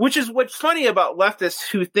is what's funny about leftists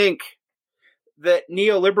who think that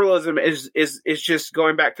neoliberalism is just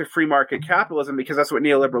going back to free market capitalism because that's what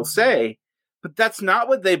neoliberals say, but that's not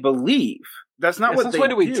what they believe. That's not what they do. Why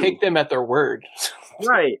do we take them at their word?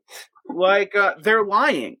 Right. Like, they're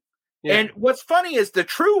lying. Yeah. And what's funny is the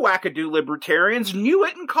true wackadoo libertarians knew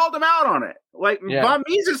it and called them out on it. Like, von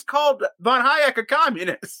Mises called von Hayek a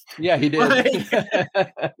communist. Yeah, he did.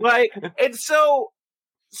 And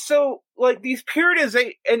so like these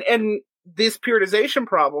these periodization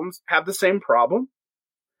problems have the same problem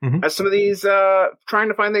as some of these trying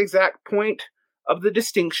to find the exact point of the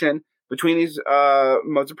distinction between these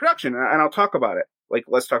modes of production. And I'll talk about it. Like,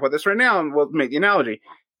 let's talk about this right now, and we'll make the analogy.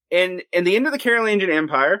 In the end of the Carolingian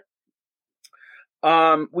Empire,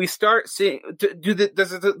 we start seeing,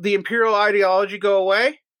 does the imperial ideology go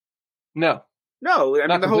away? No. I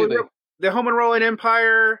mean, the Roman Roman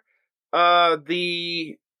Empire,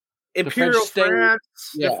 the imperial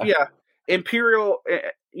France, imperial,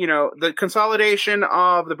 the consolidation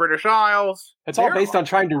of the British Isles. It's all based on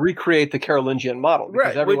trying to recreate the Carolingian model,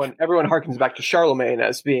 because everyone harkens back to Charlemagne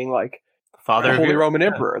as being like father, the Holy Roman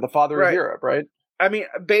Emperor, the father of Europe, right? I mean,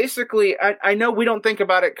 basically, I know we don't think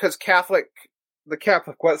about it because the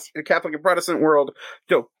Catholic and Protestant world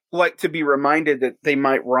don't like to be reminded that they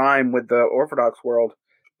might rhyme with the Orthodox world,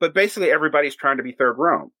 but basically everybody's trying to be Third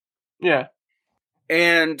Rome. Yeah.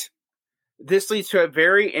 And this leads to a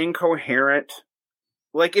very incoherent,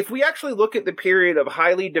 like, if we actually look at the period of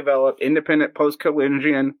highly developed, independent,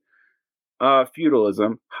 post-Carolingian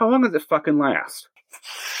feudalism, how long does it fucking last?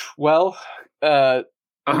 Well,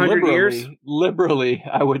 100 years? Liberally,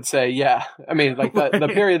 I would say, yeah. I mean, like the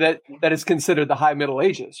period that is considered the High Middle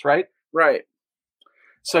Ages, right? Right.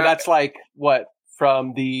 So that's like, what,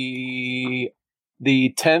 from the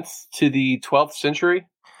 10th to the 12th century?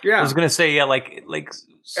 Yeah. I was going to say, like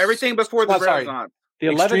everything before the Renaissance. The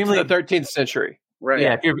 11th to the 13th century. Right.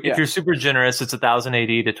 Yeah. If you're super generous, it's 1000 AD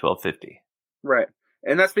to 1250. Right.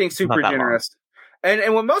 And that's being super generous.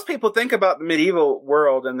 And when most people think about the medieval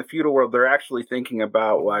world and the feudal world, they're actually thinking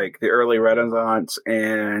about like the early Renaissance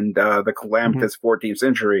and the calamitous 14th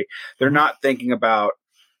century. They're not thinking about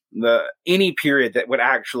any period that would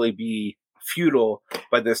actually be feudal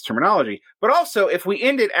by this terminology. But also, if we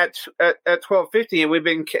ended at 1250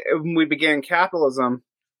 and we began capitalism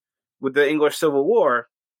with the English Civil War,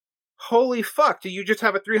 holy fuck! Do you just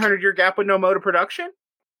have a 300-year gap with no mode of production?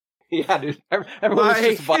 Yeah, dude. Everyone's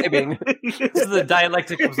just vibing. This is the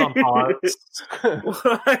dialectic was on pause.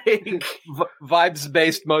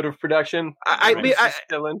 Vibes-based mode of production.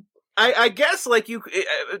 I guess, like,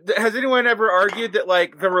 has anyone ever argued that,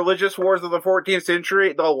 like, the religious wars of the 14th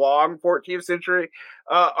century, the long 14th century,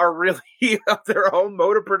 are really of their own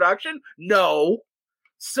mode of production? No.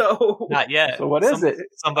 So not yet. So what is it?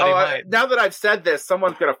 Somebody might. Now that I've said this,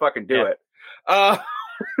 someone's gonna fucking do it.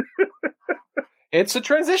 It's a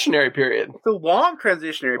transitionary period. It's a long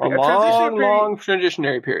transitionary period. Long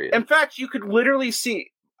transitionary period. In fact, you could literally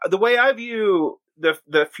see the way I view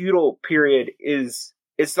the feudal period is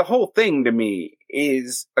it's the whole thing to me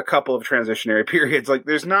is a couple of transitionary periods. Like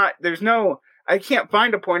there's no I can't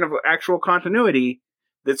find a point of actual continuity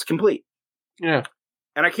that's complete. Yeah.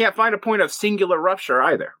 And I can't find a point of singular rupture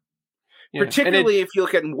either. Yeah. Particularly if you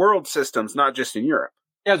look at world systems, not just in Europe.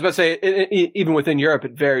 Yeah, I was about to say, even within Europe,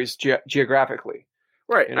 it varies geographically.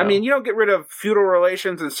 Right. You know? I mean, you don't get rid of feudal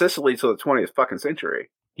relations in Sicily till the 20th fucking century.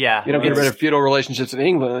 Yeah. You don't get rid of feudal relationships in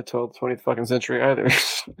England until the 20th fucking century either.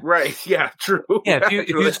 Right. Yeah, true. Yeah, if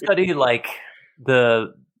you study, like,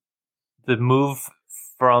 the move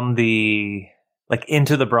from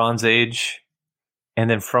into the Bronze Age, and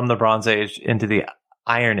then from the Bronze Age into the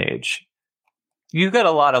Iron Age, you've got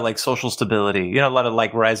a lot of like social stability, a lot of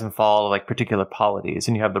like rise and fall of like particular polities,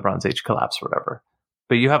 and you have the Bronze Age collapse or whatever.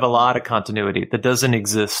 But you have a lot of continuity that doesn't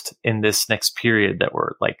exist in this next period that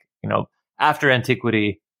we're like, after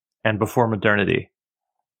antiquity and before modernity.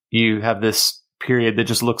 You have this period that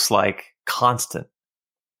just looks like constant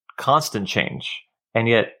change. And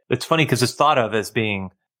yet it's funny because it's thought of as being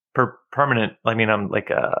permanent. I mean,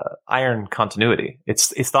 iron continuity.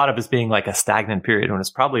 It's thought of as being like a stagnant period when it's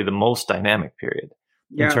probably the most dynamic period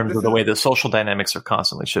in terms of the way the social dynamics are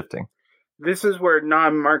constantly shifting. This is where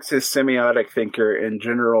non-Marxist semiotic thinker and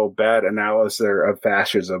general bad analyzer of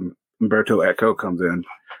fascism, Umberto Eco, comes in.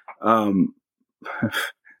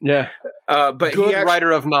 Yeah. But good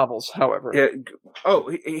writer of novels, however. Yeah,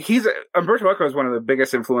 Umberto Eco is one of the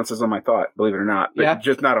biggest influences on my thought, believe it or not, but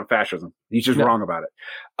just not on fascism. He's just wrong about it.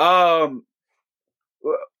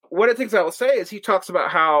 One of the things I will say is he talks about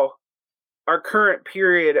how our current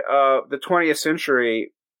period of the 20th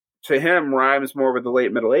century, to him, rhymes more with the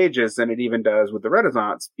late Middle Ages than it even does with the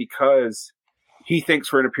Renaissance, because he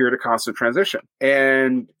thinks we're in a period of constant transition.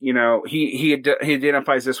 And, he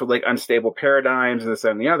identifies this with like unstable paradigms, this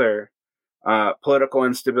and the other, political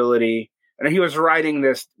instability. And he was writing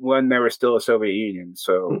this when there was still a Soviet Union.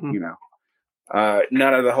 So,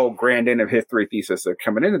 none of the whole grand end of history thesis are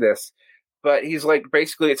coming into this. But he's like,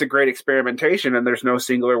 basically, it's a great experimentation and there's no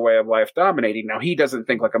singular way of life dominating. Now, he doesn't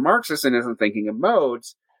think like a Marxist and isn't thinking in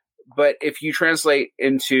modes. But if you translate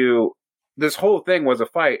into this whole thing was a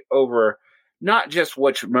fight over not just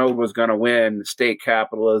which mode was going to win, state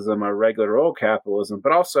capitalism or regular old capitalism,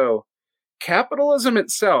 but also capitalism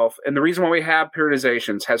itself. And the reason why we have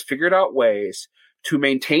periodizations has figured out ways to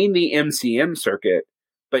maintain the MCM circuit,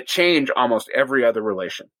 but change almost every other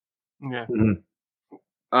relation. Yeah.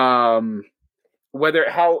 Mm-hmm.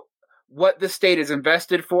 What the state is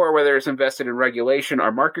invested for, whether it's invested in regulation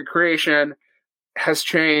or market creation, has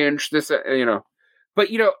changed. This, but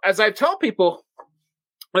as I tell people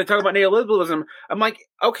when I talk about neoliberalism, I'm like,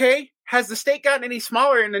 okay, has the state gotten any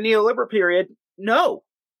smaller in the neoliberal period? No,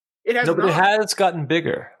 it has. No, but it has gotten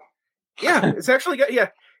bigger. Yeah, it's actually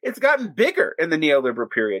it's gotten bigger in the neoliberal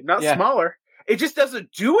period, not smaller. It just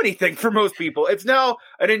doesn't do anything for most people. It's now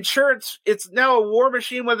an insurance. It's now a war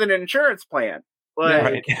machine with an insurance plan.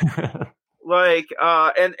 Like,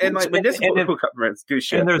 and like municipal governments do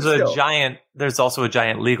shit. And there's also a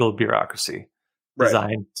giant legal bureaucracy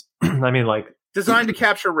designed. Designed to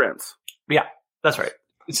capture rents. Yeah, that's right.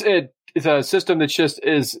 It's a system that just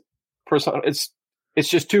is it's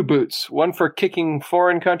just two boots, one for kicking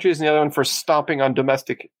foreign countries and the other one for stomping on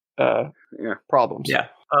domestic problems. Yeah.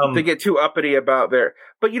 They get too uppity about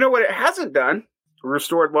but you know what it hasn't done?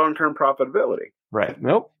 Restored long-term profitability. Right.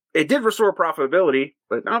 Nope. It did restore profitability,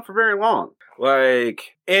 but not for very long.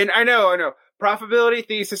 And I know, profitability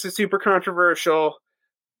thesis is super controversial.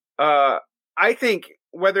 I think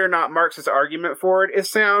whether or not Marx's argument for it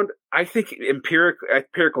is sound, I think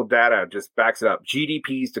empirical data just backs it up.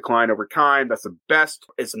 GDP's decline over time. That's the best.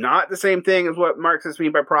 It's not the same thing as what Marxists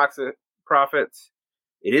mean by profits.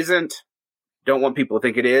 It isn't. Don't want people to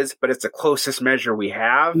think it is, but it's the closest measure we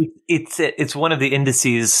have. It's one of the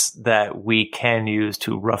indices that we can use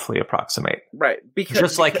to roughly approximate. Right.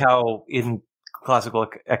 Just like how in classical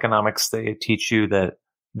economics, they teach you that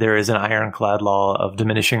there is an ironclad law of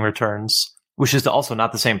diminishing returns, which is also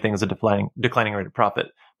not the same thing as a declining rate of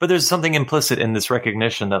profit. But there's something implicit in this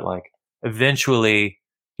recognition that, like, eventually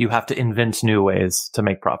you have to invent new ways to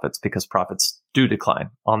make profits because profits do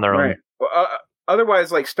decline on their own. Well,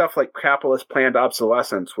 otherwise, like stuff like capitalist planned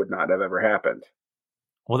obsolescence would not have ever happened.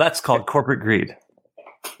 Well, that's called corporate greed.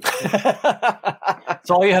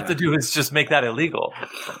 So all you have to do is just make that illegal.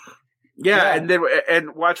 Yeah,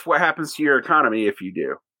 and watch what happens to your economy if you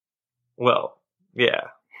do. Well, yeah.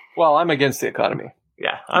 Well, I'm against the economy.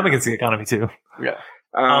 Yeah, I'm against the economy too. Yeah.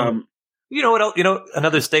 You know what else? You know,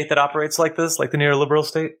 another state that operates like this, like the neoliberal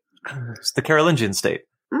state, it's the Carolingian state.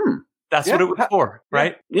 That's what it was for,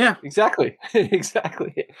 right? Yeah, exactly.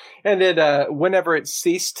 Exactly. And it, whenever it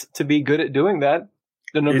ceased to be good at doing that,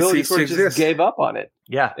 the nobility sort of just gave up on it.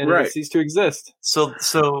 Yeah. And it ceased to exist.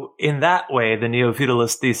 So in that way, the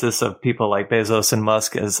neo-feudalist thesis of people like Bezos and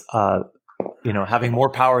Musk is, having more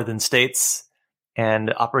power than states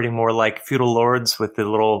and operating more like feudal lords with the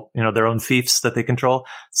little, their own fiefs that they control.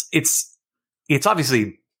 It's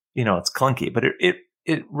obviously, it's clunky, but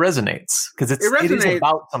it resonates because it is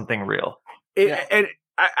about something real. And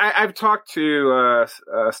I've talked to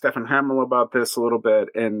Stefan Hamill about this a little bit,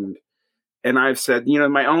 and I've said,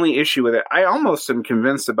 my only issue with it, I almost am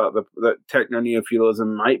convinced about the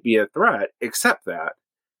techno-neo-feudalism might be a threat, except that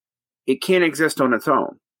it can't exist on its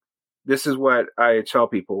own. This is what I tell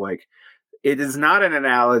people, like, it is not an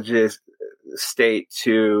analogous state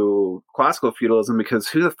to classical feudalism because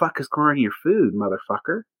who the fuck is growing your food,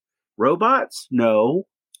 motherfucker? Robots? No.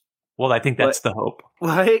 Well, I think that's the hope.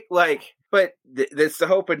 But that's the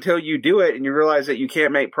hope until you do it and you realize that you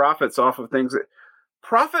can't make profits off of things that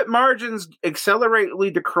profit margins accelerate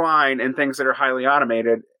decline in things that are highly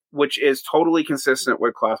automated, which is totally consistent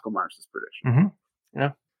with classical Marxist prediction. Mm-hmm.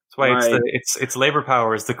 Yeah, that's why it's labor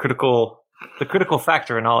power is the critical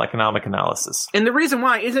factor in all economic analysis. And the reason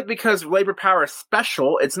why isn't because labor power is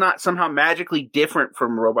special. It's not somehow magically different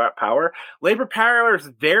from robot power. Labor power is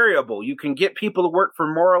variable. You can get people to work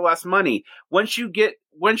for more or less money. Once you get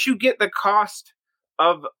the cost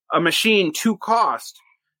of a machine to cost,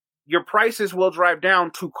 your prices will drive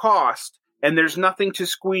down to cost, and there's nothing to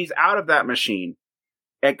squeeze out of that machine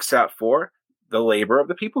except for the labor of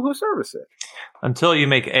the people who service it. Until you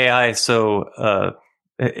make AI so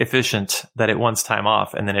efficient that it wants time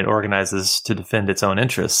off, and then it organizes to defend its own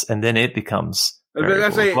interests, and then it becomes I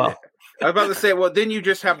was about to say, well, then you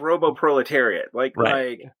just have robo-proletariat.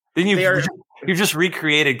 Then you've just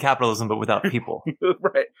recreated capitalism, but without people.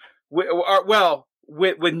 Right.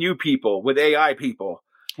 With new people, with AI people.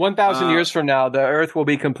 1,000 years from now, the Earth will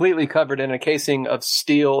be completely covered in a casing of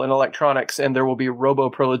steel and electronics, and there will be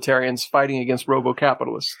robo-proletarians fighting against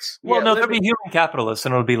robo-capitalists. Well, there'll be human capitalists,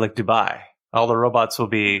 and it'll be like Dubai. All the robots will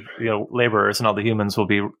be, laborers, and all the humans will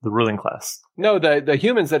be the ruling class. No, the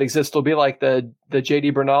humans that exist will be like the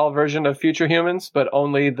J.D. Bernal version of future humans, but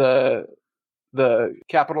only the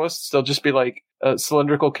capitalists. They'll just be like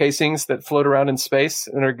cylindrical casings that float around in space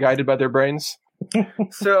and are guided by their brains.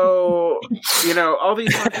 So, all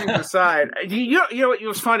these things aside, it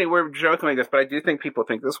was funny. We're joking like this, but I do think people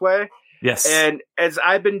think this way. Yes. And as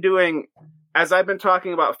I've been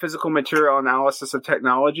talking about physical material analysis of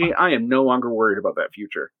technology, I am no longer worried about that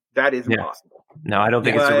future. That is impossible. No, I don't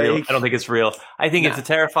think it's real. I don't think it's real. I think it's a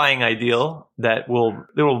terrifying ideal that will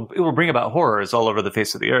bring about horrors all over the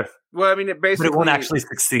face of the earth. Well, I mean, but it won't actually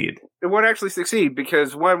succeed. It won't actually succeed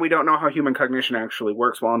because, one, we don't know how human cognition actually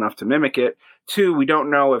works well enough to mimic it. Two, we don't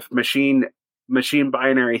know if machine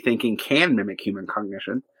binary thinking can mimic human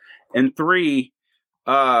cognition. And three,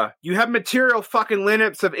 you have material fucking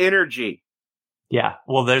limits of energy. Yeah,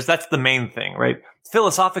 well, that's the main thing, right?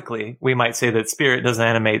 Philosophically, we might say that spirit doesn't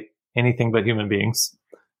animate anything but human beings.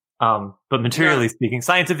 But materially speaking,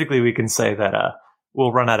 scientifically, we can say that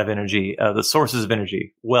we'll run out of energy, the sources of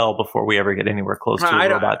energy, well before we ever get anywhere close to a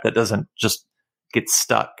robot that doesn't just get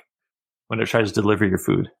stuck when it tries to deliver your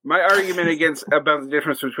food. My argument about the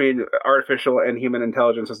difference between artificial and human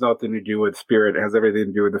intelligence has nothing to do with spirit. It has everything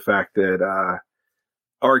to do with the fact that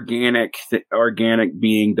organic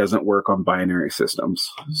being doesn't work on binary systems.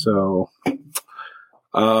 So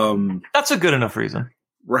that's a good enough reason,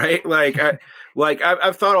 right?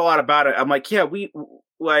 I've thought a lot about it. I'm like, yeah,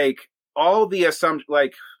 all the assumptions,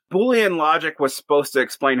 like Boolean logic was supposed to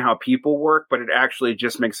explain how people work, but it actually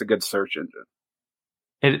just makes a good search engine.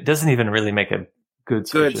 It doesn't even really make a good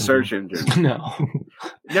search engine. No,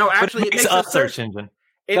 actually, it makes a search engine.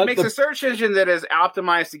 It makes a search engine that is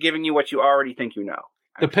optimized to giving you what you already think you know.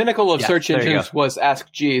 The pinnacle of search engines was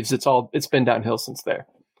Ask Jeeves. It's been downhill since there.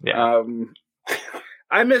 Yeah.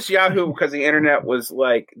 I miss Yahoo because the internet was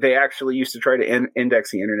like, they actually used to try to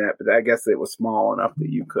index the internet, but I guess it was small enough that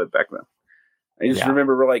you could back then. I just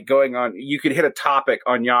remember like going on, you could hit a topic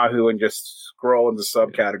on Yahoo and just scroll into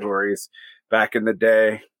subcategories back in the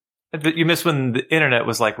day. But you miss when the internet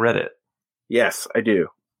was like Reddit. Yes, I do.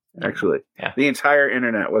 Actually, the entire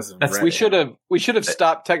internet was. Reddit. We should have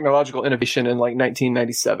stopped technological innovation in like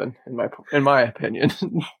 1997. In my opinion,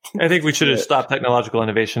 I think we should have stopped technological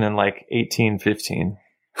innovation in like 1815.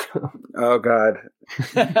 Oh God,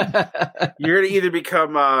 you're gonna either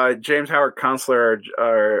become James Howard Kunstler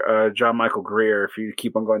or John Michael Greer if you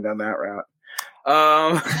keep on going down that route.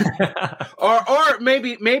 Or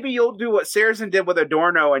maybe you'll do what Saracen did with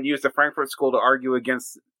Adorno and use the Frankfurt School to argue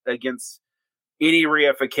against any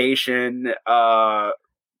reification,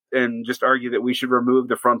 and just argue that we should remove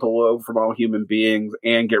the frontal lobe from all human beings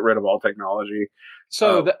and get rid of all technology.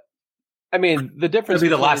 So, the difference would be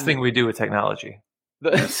the last thing we do with technology.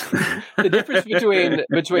 The difference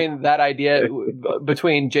between that idea,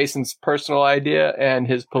 between Jason's personal idea and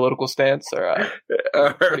his political stance, are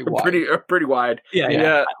pretty wide. Pretty wide.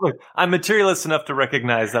 Yeah. Look, I'm materialist enough to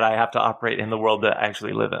recognize that I have to operate in the world that I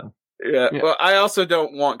actually live in. Yeah. Well, I also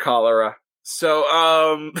don't want cholera. So,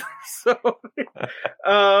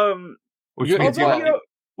 which means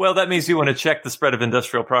well, that means you want to check the spread of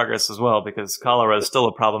industrial progress as well, because cholera is still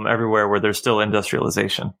a problem everywhere where there's still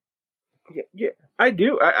industrialization. Yeah, I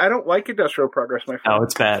do. I don't like industrial progress, my friend. Oh,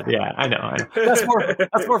 it's bad. Yeah, I know. That's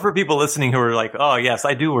more for people listening who are like, oh, yes,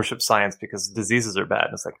 I do worship science because diseases are bad.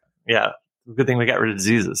 And it's like, yeah, good thing we got rid of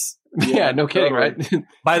diseases. Yeah, no kidding, right?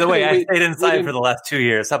 By the way, I stayed inside for the last 2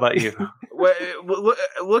 years. How about you?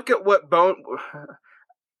 Look at what bone.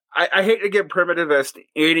 I hate to give primitivist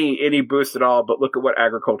any boost at all, but look at what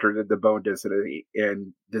agriculture did to bone density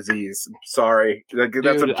and disease. Sorry, that's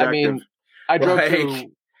objective. I mean,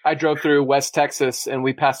 I drove through West Texas and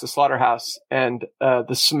we passed a slaughterhouse, and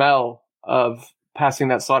the smell of passing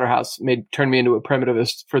that slaughterhouse turned me into a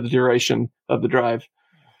primitivist for the duration of the drive.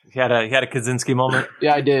 You had a Kaczynski moment?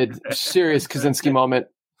 Yeah, I did. Serious Kaczynski moment.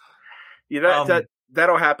 Yeah,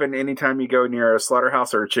 that'll happen anytime you go near a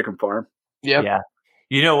slaughterhouse or a chicken farm. Yep. Yeah.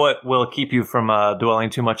 You know what will keep you from dwelling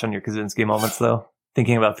too much on your Kaczynski moments, though?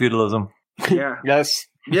 Thinking about feudalism. Yeah. Yes.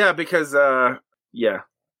 Yeah, because, I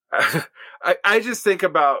just think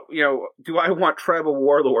about, do I want tribal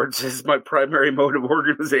warlords as my primary mode of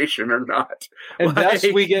organization or not? And thus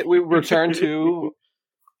we return to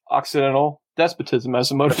Occidental despotism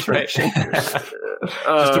as a mode of direction.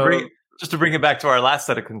 Just to bring it back to our last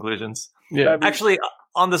set of conclusions. Yeah. Actually,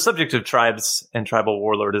 on the subject of tribes and tribal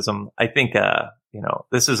warlordism, I think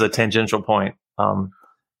this is a tangential point.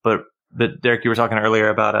 But Derek, you were talking earlier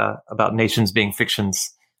about nations being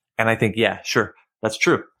fictions, and I think sure, that's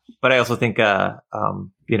true. But I also think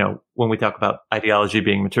when we talk about ideology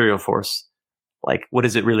being material force, like what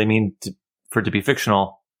does it really mean for it to be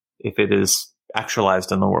fictional if it is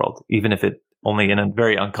actualized in the world, even if it only in a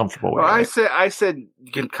very uncomfortable way? Well, I said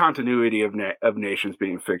continuity of nations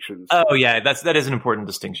being fictions. Oh yeah, that is an important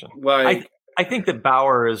distinction. Like, I think that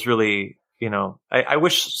Bauer is really, I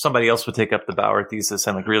wish somebody else would take up the Bauer thesis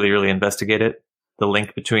and like really, really investigate it, the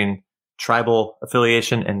link between tribal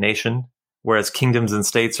affiliation and nation, whereas kingdoms and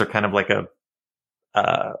states are kind of like a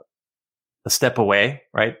step away,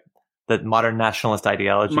 right? That modern nationalist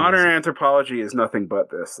ideology. Modern anthropology is nothing but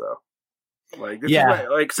this, though. Like, this is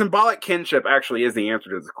like symbolic kinship actually is the answer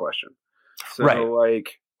to this question. So, right.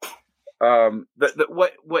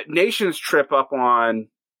 what nations trip up on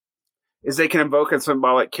is they can invoke a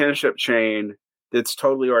symbolic kinship chain that's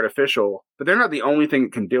totally artificial, but they're not the only thing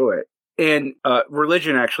that can do it. And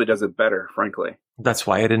religion actually does it better, frankly. That's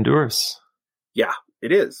why it endures. Yeah,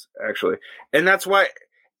 it is actually, and that's why.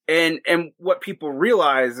 And what people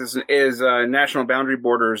realize is national boundary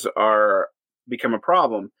borders become a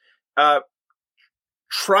problem.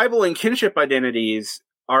 Tribal and kinship identities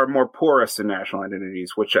are more porous than national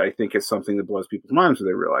identities, which I think is something that blows people's minds when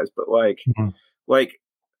they realize. But like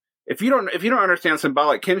if you don't understand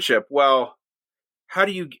symbolic kinship, well, how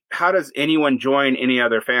does anyone join any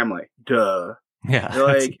other family? Duh. Yeah.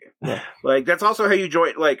 Like that's also how you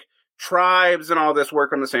join, like, tribes and all this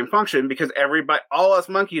work on the same function, because all us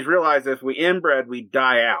monkeys realize if we inbred, we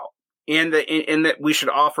die out. And that we should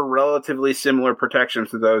offer relatively similar protections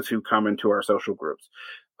to those who come into our social groups.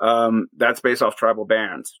 That's based off tribal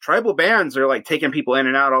bands. Tribal bands are like taking people in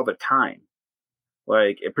and out all the time.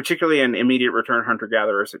 Like, particularly in immediate return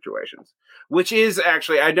hunter-gatherer situations, which is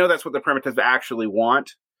actually, I know that's what the primitives actually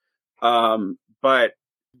want. But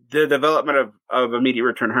the development of immediate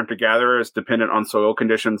return hunter-gatherer is dependent on soil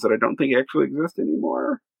conditions that I don't think actually exist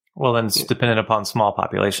anymore. Well, then it's dependent upon small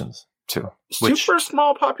populations too. Super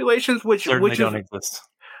small populations, which don't exist.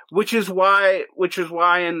 Which is why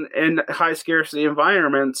in high scarcity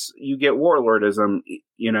environments you get warlordism.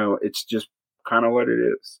 You know, it's just kind of what it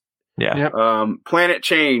is. Yeah. Yep. Planet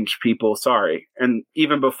change, people. Sorry, and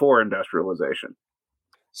even before industrialization.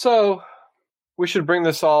 So we should bring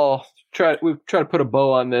this all. We try to put a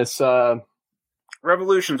bow on this.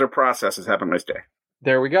 Revolutions are processes. Have a nice day.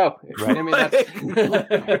 There we go. Right. I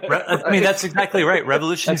mean, that's exactly right.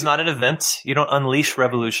 Revolution is not an event. You don't unleash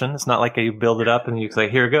revolution. It's not like you build it up and you say,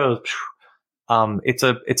 "Here it goes." It's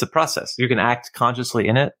a process. You can act consciously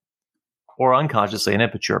in it or unconsciously in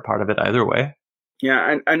it, but you're a part of it either way.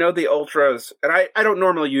 Yeah, I know the ultras, and I don't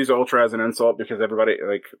normally use ultra as an insult because everybody,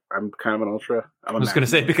 like, I'm kind of an ultra. I was going to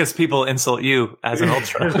say, because people insult you as an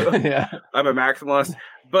ultra. Yeah. I'm a maximalist.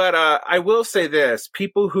 But I will say this.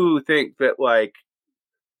 People who think that, like,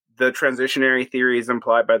 the transitionary theories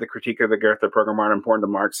implied by the critique of the Goethe program aren't important to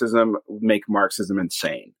Marxism make Marxism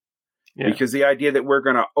insane. Yeah. Because the idea that we're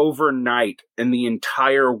going to overnight in the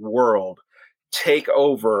entire world take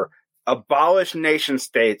over, abolish nation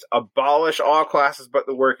states, abolish all classes but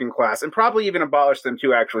the working class, and probably even abolish them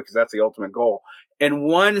too, actually, because that's the ultimate goal. In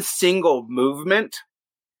one single movement,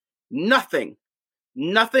 nothing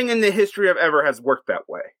in the history of ever has worked that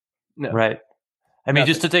way. No. Right. I mean,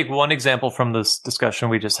 just to take one example from this discussion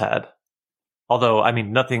we just had, although, I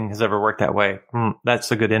mean, nothing has ever worked that way.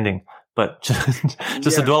 That's a good ending. But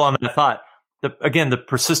just to dwell on that thought, the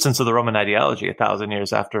persistence of the Roman ideology 1,000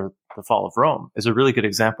 years after the fall of Rome is a really good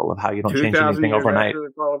example of how you don't change anything overnight. After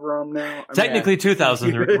the fall of Rome now? Technically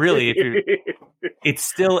 2,000, really. If you, it's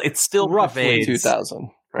still roughly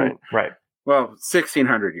 2,000, right? Right. Well,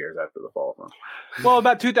 1,600 years after the fall of Rome. Well,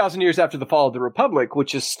 about 2,000 years after the fall of the Republic,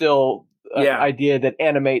 which is still an idea that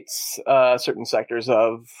animates certain sectors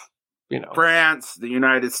of, France, the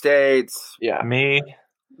United States. Yeah. Me.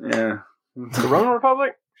 Yeah. The Roman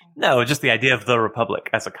Republic? No, just the idea of the Republic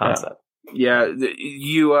as a concept. Yeah,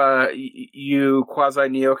 you quasi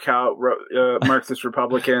neo-Cal Marxist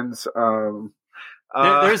Republicans.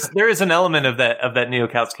 There is an element of that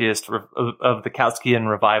neo-Kautskyist of the Kautskyan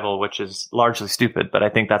revival, which is largely stupid, but I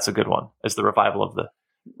think that's a good one. Is the revival of the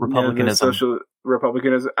republicanism, the social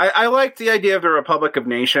republicanism. I like the idea of the Republic of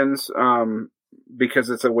Nations because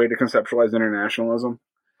it's a way to conceptualize internationalism.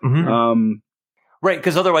 Mm-hmm. Right,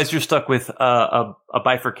 because otherwise you're stuck with a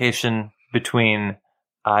bifurcation between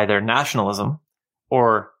either nationalism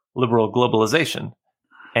or liberal globalization,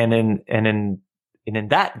 and in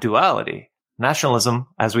that duality, nationalism,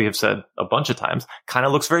 as we have said a bunch of times, kind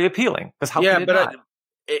of looks very appealing. Because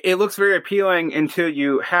it looks very appealing until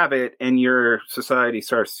you have it, and your society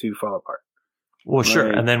starts to fall apart. Well, sure,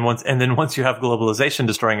 and then once you have globalization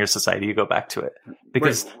destroying your society, you go back to it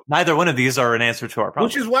because neither one of these are an answer to our problem.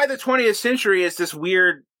 Which is why the 20th century is this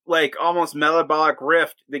weird, like, almost metabolic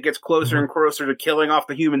rift that gets closer and closer to killing off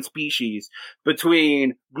the human species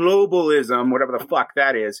between globalism, whatever the fuck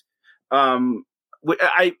that is,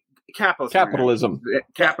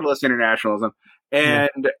 capitalist internationalism,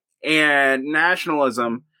 and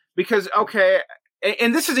nationalism. Because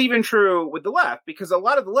and this is even true with the left, because a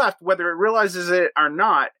lot of the left, whether it realizes it or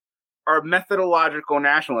not, are methodological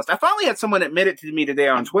nationalists. I finally had someone admit it to me today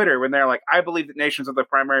on Twitter when they're like, "I believe that nations are the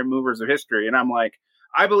primary movers of history," and I'm like,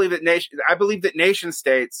 I believe that nation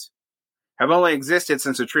states have only existed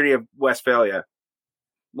since the Treaty of Westphalia.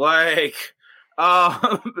 Like,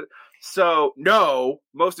 so no,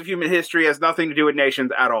 most of human history has nothing to do with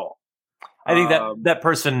nations at all. I think that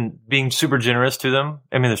person being super generous to them,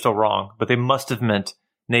 I mean, they're still wrong, but they must have meant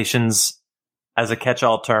nations as a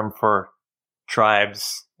catch-all term for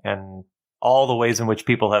tribes and all the ways in which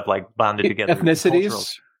people have, like, bonded together.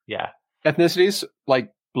 Ethnicities? Yeah. Ethnicities,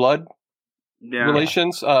 like blood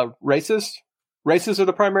relations, races? Races are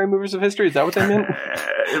the primary movers of history? Is that what they meant?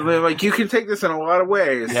 Like, you can take this in a lot of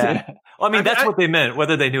ways. Yeah. Well, I mean, that's what they meant,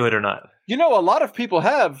 whether they knew it or not. A lot of people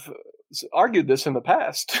have argued this in the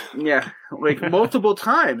past. Yeah, like multiple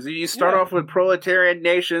times. You start off with proletarian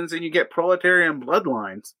nations and you get proletarian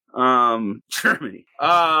bloodlines. Germany.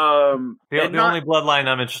 The only bloodline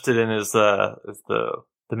I'm interested in is the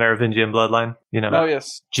Merovingian bloodline. Oh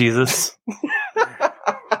yes, Jesus.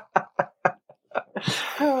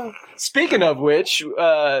 Speaking of which,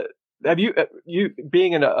 have you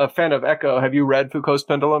being a fan of Echo, have you read Foucault's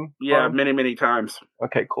Pendulum? Yeah, many times.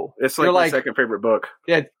 Okay, cool. It's like my second favorite book.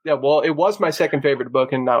 Yeah. Well, it was my second favorite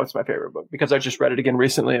book, and now it's my favorite book because I just read it again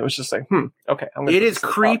recently. It was just like, okay. It is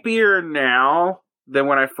creepier now than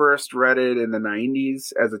when I first read it in the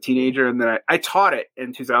 90s as a teenager, and then I taught it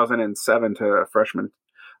in 2007 to a freshman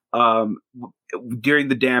during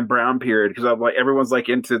the Dan Brown period because I'm like everyone's like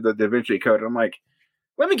into the Da Vinci Code. And I'm like,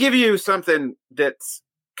 let me give you something that's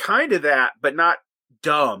kind of that, but not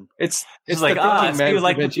dumb. It's like, I see you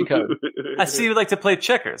like Da Vinci Code. I see you like to play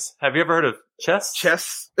checkers. Have you ever heard of chess?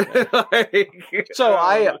 Chess. So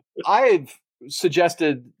I've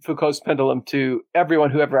suggested Foucault's Pendulum to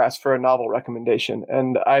everyone who ever asked for a novel recommendation,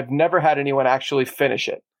 and I've never had anyone actually finish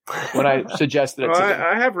it when I suggested it to them.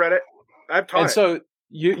 I have read it. I've taught it. And so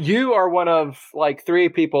you are one of like 3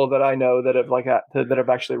 people that I know that have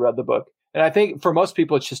actually read the book. And I think for most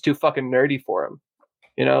people, it's just too fucking nerdy for them.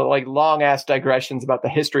 You know, like long ass digressions about the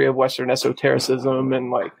history of Western esotericism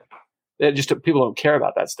and like people don't care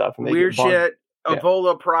about that stuff. And they weird shit.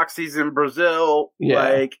 Ebola proxies in Brazil. Yeah.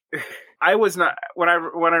 Like I was not when I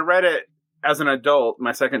read it as an adult,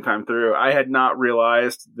 my second time through, I had not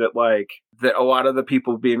realized that that a lot of the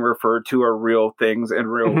people being referred to are real things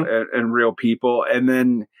and real and real people. And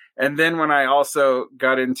then when I also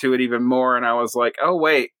got into it even more, and I was like, oh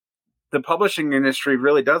wait, the publishing industry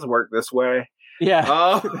really does work this way.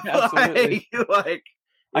 Yeah. Absolutely.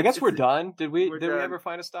 I guess we're done. Did we ever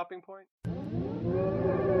find a stopping point?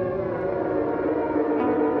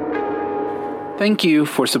 Thank you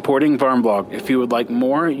for supporting Varnblog. If you would like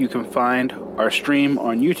more, you can find our stream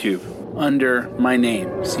on YouTube under my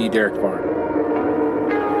name, C. Derek Varn.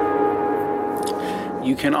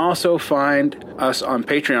 You can also find us on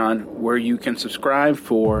Patreon, where you can subscribe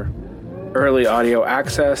for early audio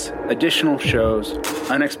access, additional shows,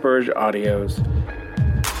 unexpurged audios,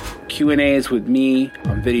 Q&As with me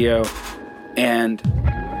on video, and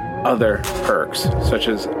other perks, such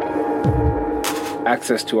as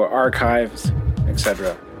access to our archives,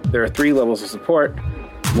 etc. There are 3 levels of support.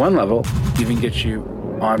 1 level even gets you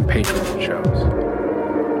on Patreon shows.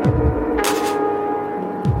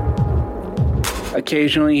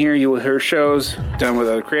 Occasionally here you will hear shows done with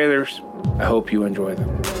other creators. I hope you enjoy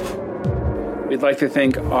them. We'd like to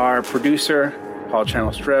thank our producer, Paul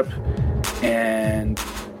Channel Strip, and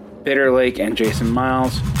Bitter Lake and Jason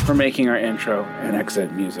Miles for making our intro and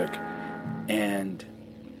exit music. And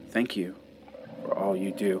thank you for all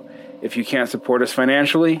you do. If you can't support us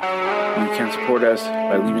financially, you can support us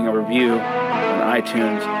by leaving a review on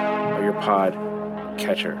iTunes or your pod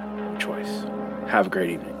catcher of choice. Have a great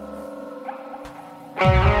evening.